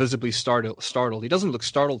see he's visibly startled. He doesn't look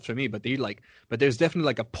startled to me, but there's definitely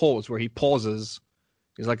like a pause where he pauses.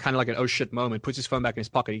 He's like kind of like an oh shit moment, puts his phone back in his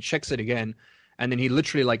pocket, he checks it again, and then he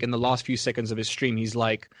literally like in the last few seconds of his stream, he's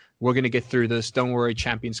like, we're going to get through this. Don't worry,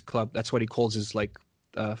 Champions Club. That's what he calls his like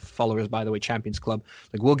followers, by the way, Champions Club.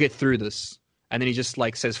 Like, we'll get through this. And then he just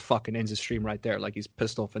like says fuck and ends his stream right there. Like he's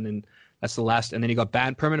pissed off. And then that's the last. And then he got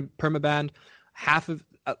banned, permabanned.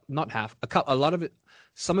 A lot of it,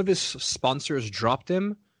 some of his sponsors dropped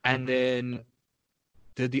him and then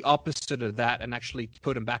did the opposite of that and actually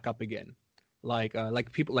put him back up again. Like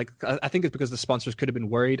people I think it's because the sponsors could have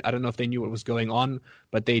been worried. I don't know if they knew what was going on,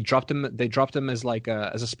 but they dropped him. They dropped him as like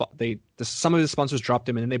as a spot. Some of his sponsors dropped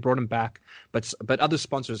him and then they brought him back. But other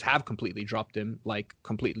sponsors have completely dropped him, like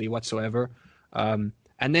completely whatsoever. And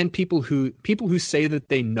then people who say that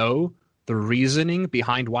they know the reasoning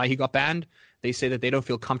behind why he got banned, they say that they don't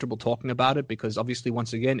feel comfortable talking about it because obviously,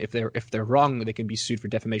 once again, if they're wrong, they can be sued for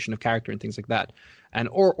defamation of character and things like that. And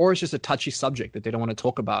or it's just a touchy subject that they don't want to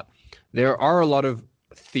talk about. There are a lot of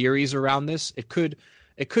theories around this. It could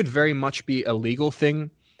very much be a legal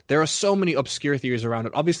thing. There are so many obscure theories around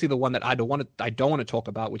it. Obviously, the one that I don't want to talk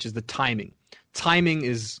about, which is the timing. Timing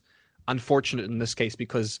is unfortunate in this case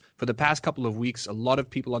because for the past couple of weeks, a lot of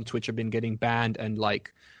people on Twitch have been getting banned and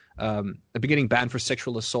have been getting banned for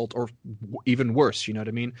sexual assault or even worse. You know what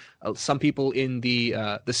I mean? Some people in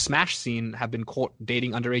the Smash scene have been caught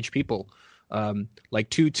dating underage people. Like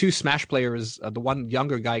two Smash players, the one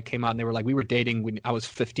younger guy came out and they were like, we were dating when I was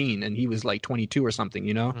 15 and he was like 22 or something,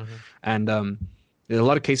 you know? And there's a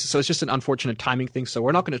lot of cases. So it's just an unfortunate timing thing. So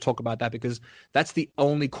we're not going to talk about that because that's the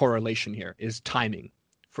only correlation here is timing.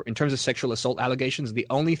 In terms of sexual assault allegations, the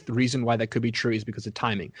only reason why that could be true is because of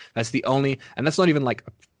timing. That's the only, and that's not even like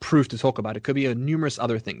proof to talk about. It could be numerous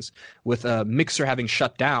other things. With Mixer having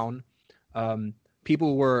shut down, there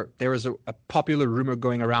was a popular rumor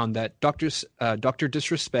going around that Dr.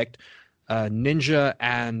 Disrespect, Ninja,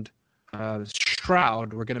 and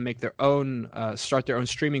Shroud were going to make start their own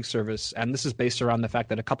streaming service. And this is based around the fact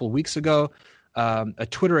that a couple of weeks ago, a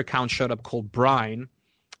Twitter account showed up called Brine,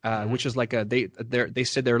 which is like they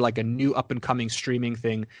said they're like a new up and coming streaming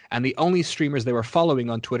thing, and the only streamers they were following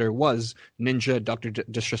on Twitter was Ninja, Dr.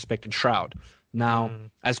 Disrespect, and Shroud. Now,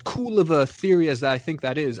 as cool of a theory as I think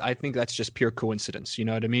that is, I think that's just pure coincidence. You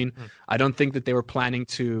know what I mean? I don't think that they were planning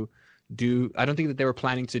to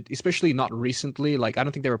especially not recently. Like, I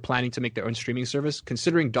don't think they were planning to make their own streaming service.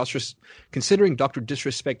 Considering Dr.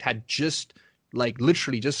 Disrespect had just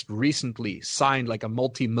literally just recently signed like a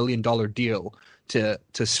multi-million-dollar deal to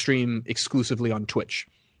stream exclusively on Twitch.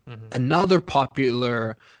 Another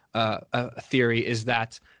popular theory is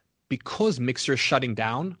that because Mixer is shutting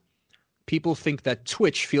down, people think that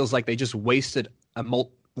Twitch feels like they just wasted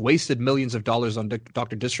wasted millions of dollars on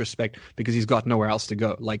Dr. Disrespect because he's got nowhere else to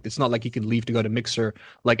go. Like, it's not like he can leave to go to Mixer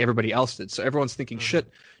like everybody else did. So everyone's thinking, shit,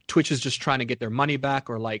 Twitch is just trying to get their money back,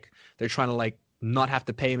 or like they're trying to like not have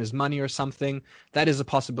to pay him his money or something. That is a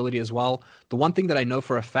possibility as well. The one thing that I know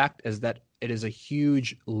for a fact is that it is a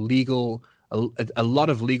huge legal, a lot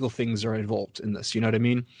of legal things are involved in this. You know what I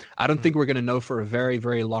mean? I don't think we're going to know for a very,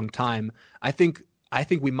 very long time. I think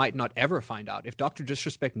we might not ever find out. If Dr.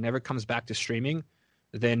 Disrespect never comes back to streaming,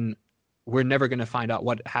 then we're never going to find out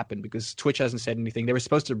what happened, because Twitch hasn't said anything. They were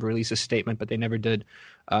supposed to release a statement, but they never did.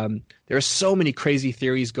 There are so many crazy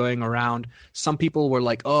theories going around. Some people were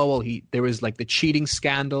like, oh, well, there was like the cheating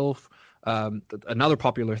scandal. Another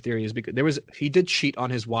popular theory is because he did cheat on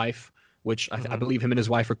his wife, which I believe him and his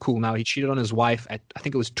wife are cool now. He cheated on his wife at, I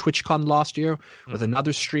think it was TwitchCon last year, with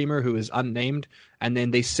another streamer who is unnamed. And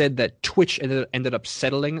then they said that Twitch ended up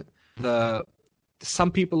settling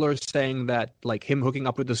some people are saying that like him hooking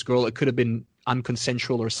up with this girl, it could have been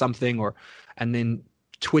unconsensual or something, and then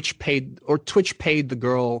Twitch paid the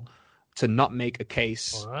girl to not make a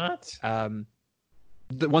case. What?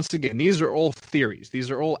 Once again, these are all theories.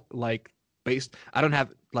 These are all like based. I don't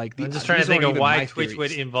have like. I'm just trying to think of why Twitch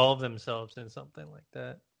would involve themselves in something like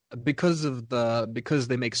that. Because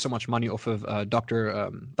they make so much money off of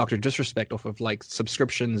Dr. Disrespect, off of like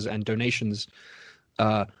subscriptions and donations.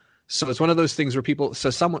 So it's one of those things where people.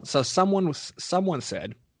 Someone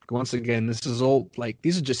said, once again, this is all like,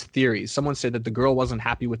 these are just theories. Someone said that the girl wasn't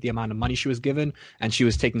happy with the amount of money she was given, and she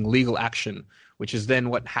was taking legal action, which is then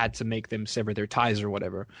what had to make them sever their ties or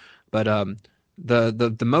whatever. But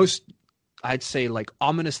the most, I'd say, like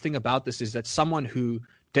ominous thing about this is that someone who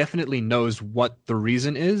definitely knows what the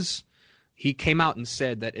reason is, he came out and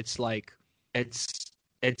said that it's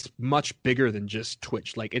much bigger than just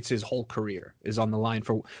Twitch. Like, it's his whole career is on the line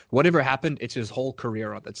for whatever happened. It's his whole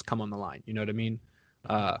career that's come on the line. You know what I mean?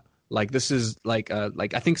 Like, this is like I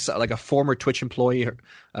think like a former Twitch employee.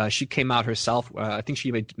 She came out herself. I think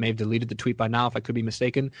she may have deleted the tweet by now, if I could be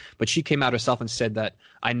mistaken. But she came out herself and said that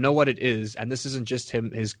I know what it is, and this isn't just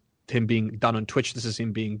him being done on Twitch. This is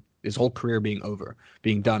his whole career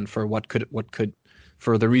being done for what could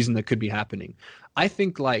for the reason that could be happening. I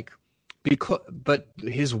think like. But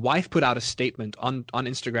his wife put out a statement on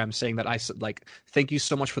Instagram saying that thank you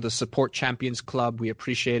so much for the support, Champions Club. We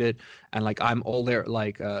appreciate it. And like, I'm all there.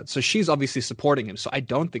 Like, so she's obviously supporting him. So I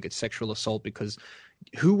don't think it's sexual assault, because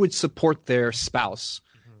who would support their spouse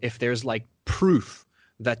if there's like proof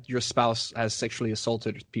that your spouse has sexually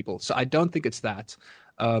assaulted people? So I don't think it's that.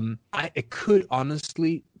 It could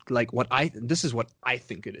honestly, like, this is what I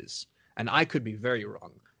think it is. And I could be very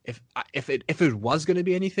wrong. If it was going to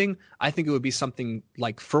be anything, I think it would be something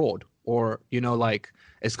like fraud, or, you know, like,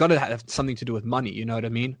 it's got to have something to do with money. You know what I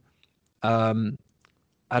mean? I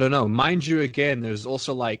don't know. Mind you, again, there's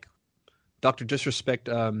also like Dr. Disrespect.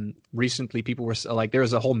 Recently, people were like, there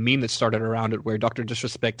was a whole meme that started around it where Dr.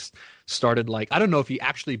 Disrespect started like, I don't know if he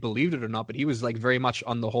actually believed it or not, but he was like very much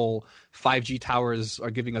on the whole 5G towers are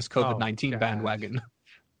giving us COVID-19 bandwagon.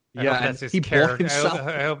 Yeah, and he bought himself.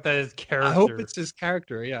 I hope that is character. I hope it's his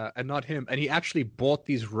character, yeah, and not him. And he actually bought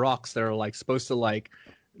these rocks that are like supposed to like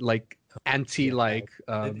anti like.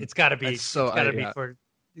 It's got to be. So it's got to be for.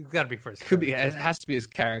 It's got to be for his. Could be. It has to be his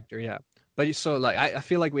character, yeah. But so like, I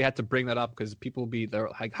feel like we had to bring that up because people be there.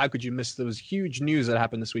 Like, how could you miss those huge news that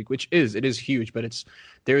happened this week? Which it is huge, but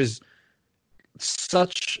there's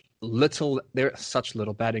such little. There's such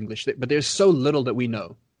little bad English, but there's so little that we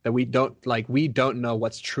know. That we don't know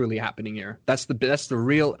what's truly happening here. That's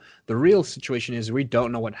the real situation is we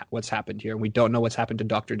don't know what's happened here. We don't know what's happened to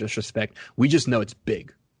Dr. Disrespect. We just know it's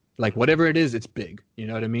big. Like, whatever it is, it's big. You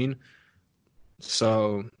know what I mean?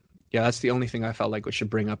 So yeah, that's the only thing I felt like we should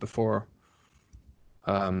bring up before.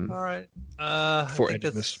 All right. Before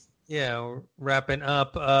ending this. Yeah, we're wrapping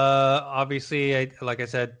up. Obviously, like I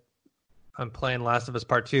said, I'm playing Last of Us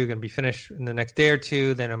Part 2. Going to be finished in the next day or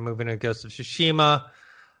two. Then I'm moving to Ghost of Tsushima.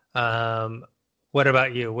 What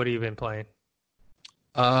about you? What have you been playing?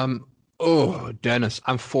 Dennis,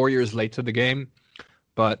 I'm 4 years late to the game,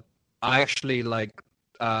 but I actually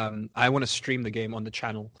I want to stream the game on the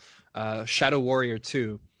channel. Shadow Warrior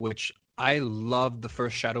 2, which I love the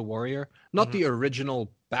first Shadow Warrior, not the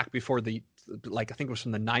original back before I think it was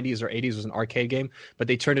from the 90s or 80s, it was an arcade game, but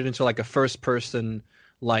they turned it into like a first person,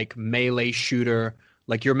 like melee shooter.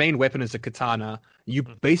 Like, your main weapon is a katana. You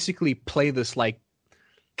basically play this like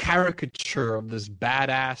caricature of this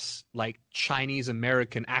badass like Chinese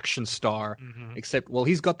American action star, except, well,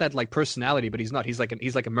 he's got that like personality, but he's not. He's like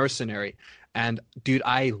a mercenary. And dude,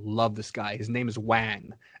 I love this guy. His name is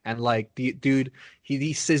Wang, and like the dude,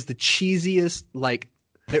 he says the cheesiest like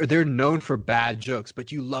they're known for bad jokes,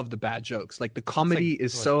 but you love the bad jokes. Like the comedy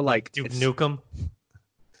is so like Duke Nukem.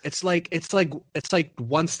 It's like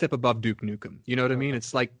one step above Duke Nukem. You know what I mean?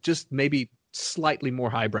 It's like just maybe slightly more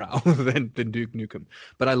highbrow than Duke Nukem.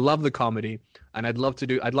 But I love the comedy, and I'd love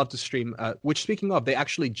to stream. Which, speaking of, they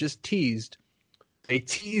actually just teased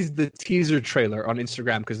the teaser trailer on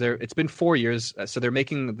Instagram because it's been 4 years, so they're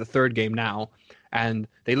making the third game now, and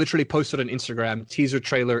they literally posted on Instagram teaser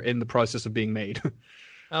trailer in the process of being made.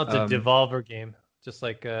 Oh, the Devolver game, just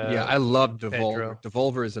like yeah, I love Pedro. Devolver.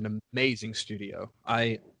 Devolver is an amazing studio.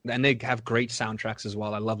 And they have great soundtracks as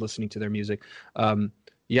well. I love listening to their music.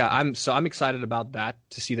 Yeah, I'm excited about that,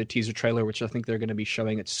 to see the teaser trailer, which I think they're going to be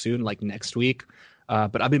showing it soon, like next week.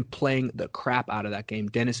 But I've been playing the crap out of that game,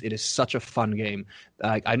 Dennis. It is such a fun game.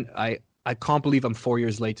 I can't believe I'm 4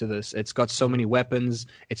 years late to this. It's got so many weapons.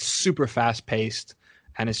 It's super fast paced,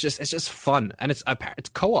 and it's just fun. And it's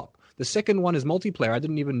co-op. The second one is multiplayer. I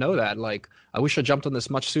didn't even know that. Like, I wish I jumped on this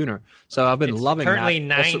much sooner. So I've been loving that. Currently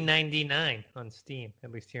 $9.99 on Steam,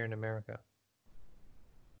 at least here in America.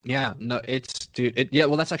 Yeah, no, yeah,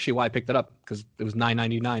 well, that's actually why I picked it up, because it was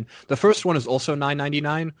 $9.99. The first one is also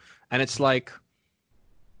 $9.99, and it's like,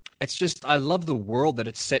 it's just, I love the world that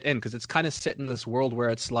it's set in, because it's kind of set in this world where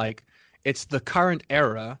it's like, it's the current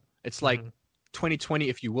era. It's like 2020,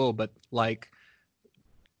 if you will, but like,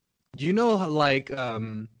 you know, like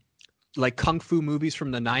kung fu movies from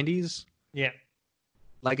the 90s? Yeah.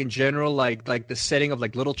 Like in general, like the setting of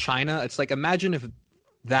like Little China. It's like, imagine if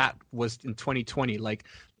that was in 2020. Like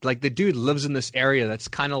the dude lives in this area that's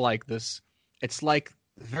kind of like this. It's like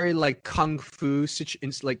very like kung fu.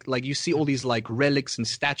 It's like you see all these like relics and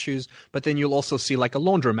statues, but then you'll also see like a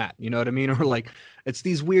laundromat. You know what I mean? Or like, it's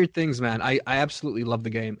these weird things, man. I absolutely love the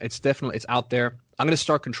game. It's out there. I'm gonna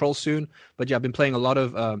start Control soon, but yeah, I've been playing a lot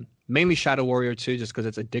of mainly Shadow Warrior 2 just because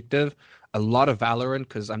it's addictive. A lot of Valorant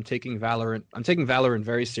because I'm taking Valorant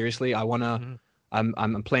very seriously. I wanna.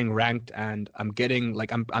 I'm playing ranked, and I'm getting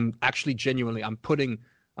like I'm actually genuinely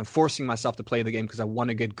I'm forcing myself to play the game because I want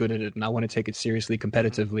to get good at it, and I want to take it seriously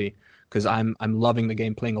competitively because I'm loving the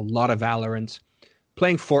game. Playing a lot of Valorant,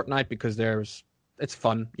 playing Fortnite because it's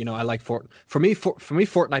fun. You know, I like For me,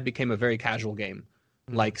 Fortnite became a very casual game.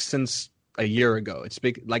 Like since a year ago, it's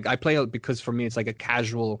big. Like I play it because for me it's like a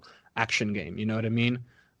casual action game. You know what I mean?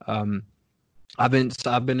 I've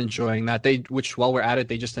been enjoying that. Which while we're at it,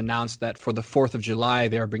 they just announced that for the 4th of July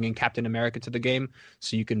they are bringing Captain America to the game,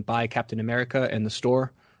 so you can buy Captain America in the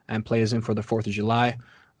store and play as him for the 4th of July.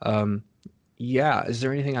 Yeah, is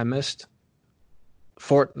there anything I missed?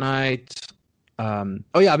 Fortnite.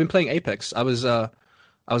 Oh yeah, I've been playing Apex. I was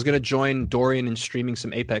gonna join Dorian in streaming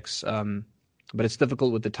some Apex, but it's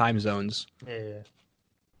difficult with the time zones. Yeah.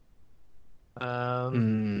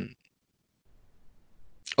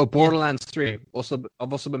 Oh, Borderlands 3.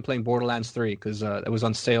 I've also been playing Borderlands 3 because it was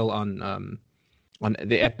on sale on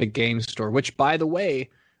the Epic Games Store. Which, by the way,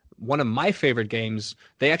 one of my favorite games.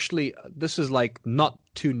 This is like not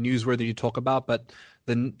too newsworthy to talk about, but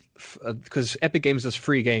because Epic Games does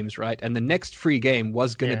free games, right? And the next free game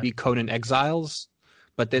was going to be Conan Exiles,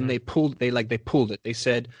 but then they pulled it. They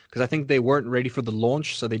said because I think they weren't ready for the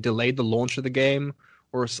launch, so they delayed the launch of the game.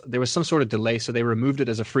 Or there was some sort of delay, so they removed it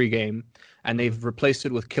as a free game, and they've replaced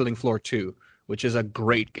it with Killing Floor 2, which is a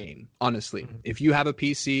great game, honestly. If you have a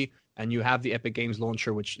PC and you have the Epic Games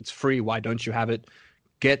launcher, which it's free, why don't you have it?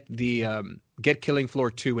 Get Killing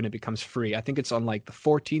Floor 2 when it becomes free. I think it's on like the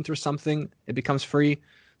 14th or something. It becomes free,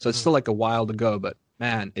 so it's still like a while to go. But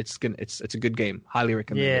man, it's a good game. Highly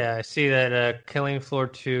recommend. Yeah, I see that Killing Floor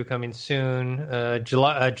 2 coming soon,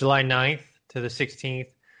 July 9th to the 16th.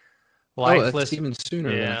 That's even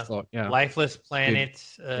sooner than I thought. Yeah. Lifeless Planet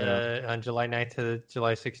on July 9th to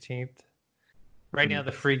July 16th. Right now,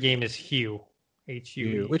 the free game is Hue.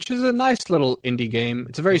 Hue, which is a nice little indie game.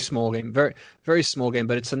 It's a very small game, very very small game,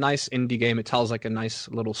 but it's a nice indie game. It tells like a nice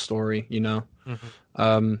little story, you know.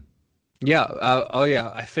 I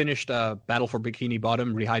finished Battle for Bikini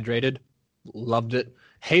Bottom Rehydrated, loved it.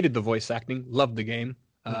 Hated the voice acting, loved the game.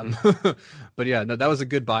 But yeah, no, that was a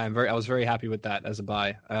good buy. I was very happy with that as a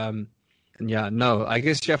buy. I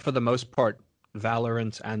guess for the most part,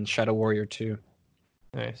 Valorant and Shadow Warrior 2.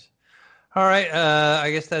 Nice. All right, I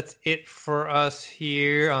guess that's it for us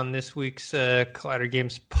here on this week's Collider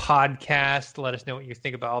Games podcast. Let us know what you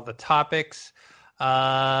think about all the topics.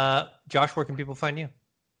 Josh, where can people find you?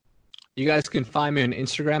 You guys can find me on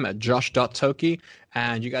Instagram at josh.toki,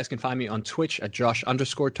 and you guys can find me on Twitch at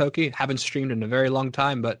josh_toki. Haven't streamed in a very long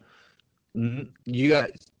time, but you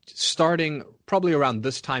guys, starting probably around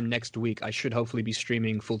this time next week, I should hopefully be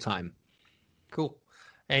streaming full time. Cool.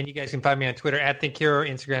 And you guys can find me on Twitter at ThinkHero,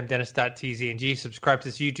 Instagram, Dennis.tzng. Subscribe to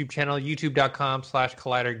this YouTube channel,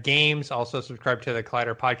 youtube.com/ColliderGames. Also subscribe to the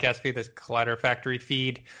Collider podcast feed, the Collider Factory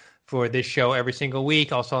feed for this show every single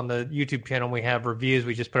week. Also on the YouTube channel, we have reviews.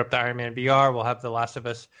 We just put up the Iron Man VR. We'll have The Last of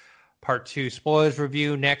Us Part 2 spoilers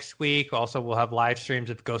review next week. Also, we'll have live streams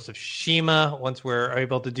of Ghost of Tsushima once we're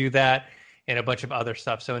able to do that, and a bunch of other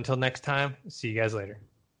stuff. So until next time, see you guys later.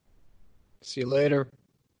 See you later.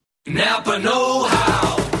 Napa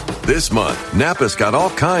know-how. This month, Napa's got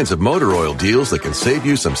all kinds of motor oil deals that can save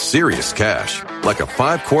you some serious cash. Like a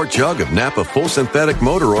 5-quart jug of Napa full synthetic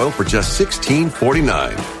motor oil for just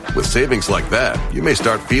 $16.49. With savings like that, you may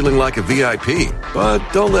start feeling like a VIP. But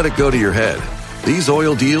don't let it go to your head. These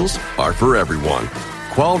oil deals are for everyone.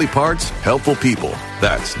 Quality parts, helpful people.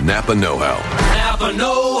 That's Napa know-how. Napa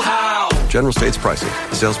know-how. General States pricing.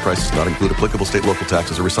 Sales price does not include applicable state, local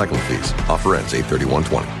taxes, or recycling fees. Offer ends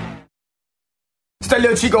 8/31/20. It's that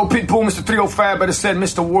little Chico Pitbull, Mr. 305, better said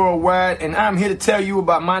Mr. Worldwide, and I'm here to tell you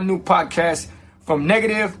about my new podcast, From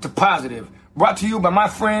Negative to Positive, brought to you by my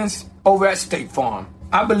friends over at State Farm.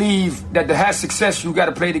 I believe that to have success, you got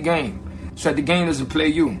to play the game, so that the game doesn't play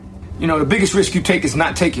you. You know, the biggest risk you take is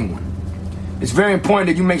not taking one. It's very important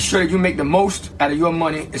that you make sure that you make the most out of your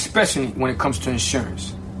money, especially when it comes to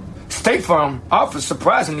insurance. State Farm offers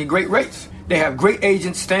surprisingly great rates. They have great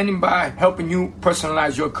agents standing by helping you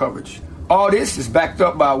personalize your coverage. All this is backed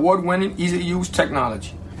up by award-winning, easy-to-use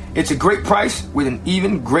technology. It's a great price with an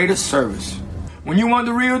even greater service. When you want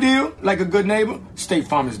the real deal, like a good neighbor, State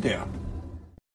Farm is there.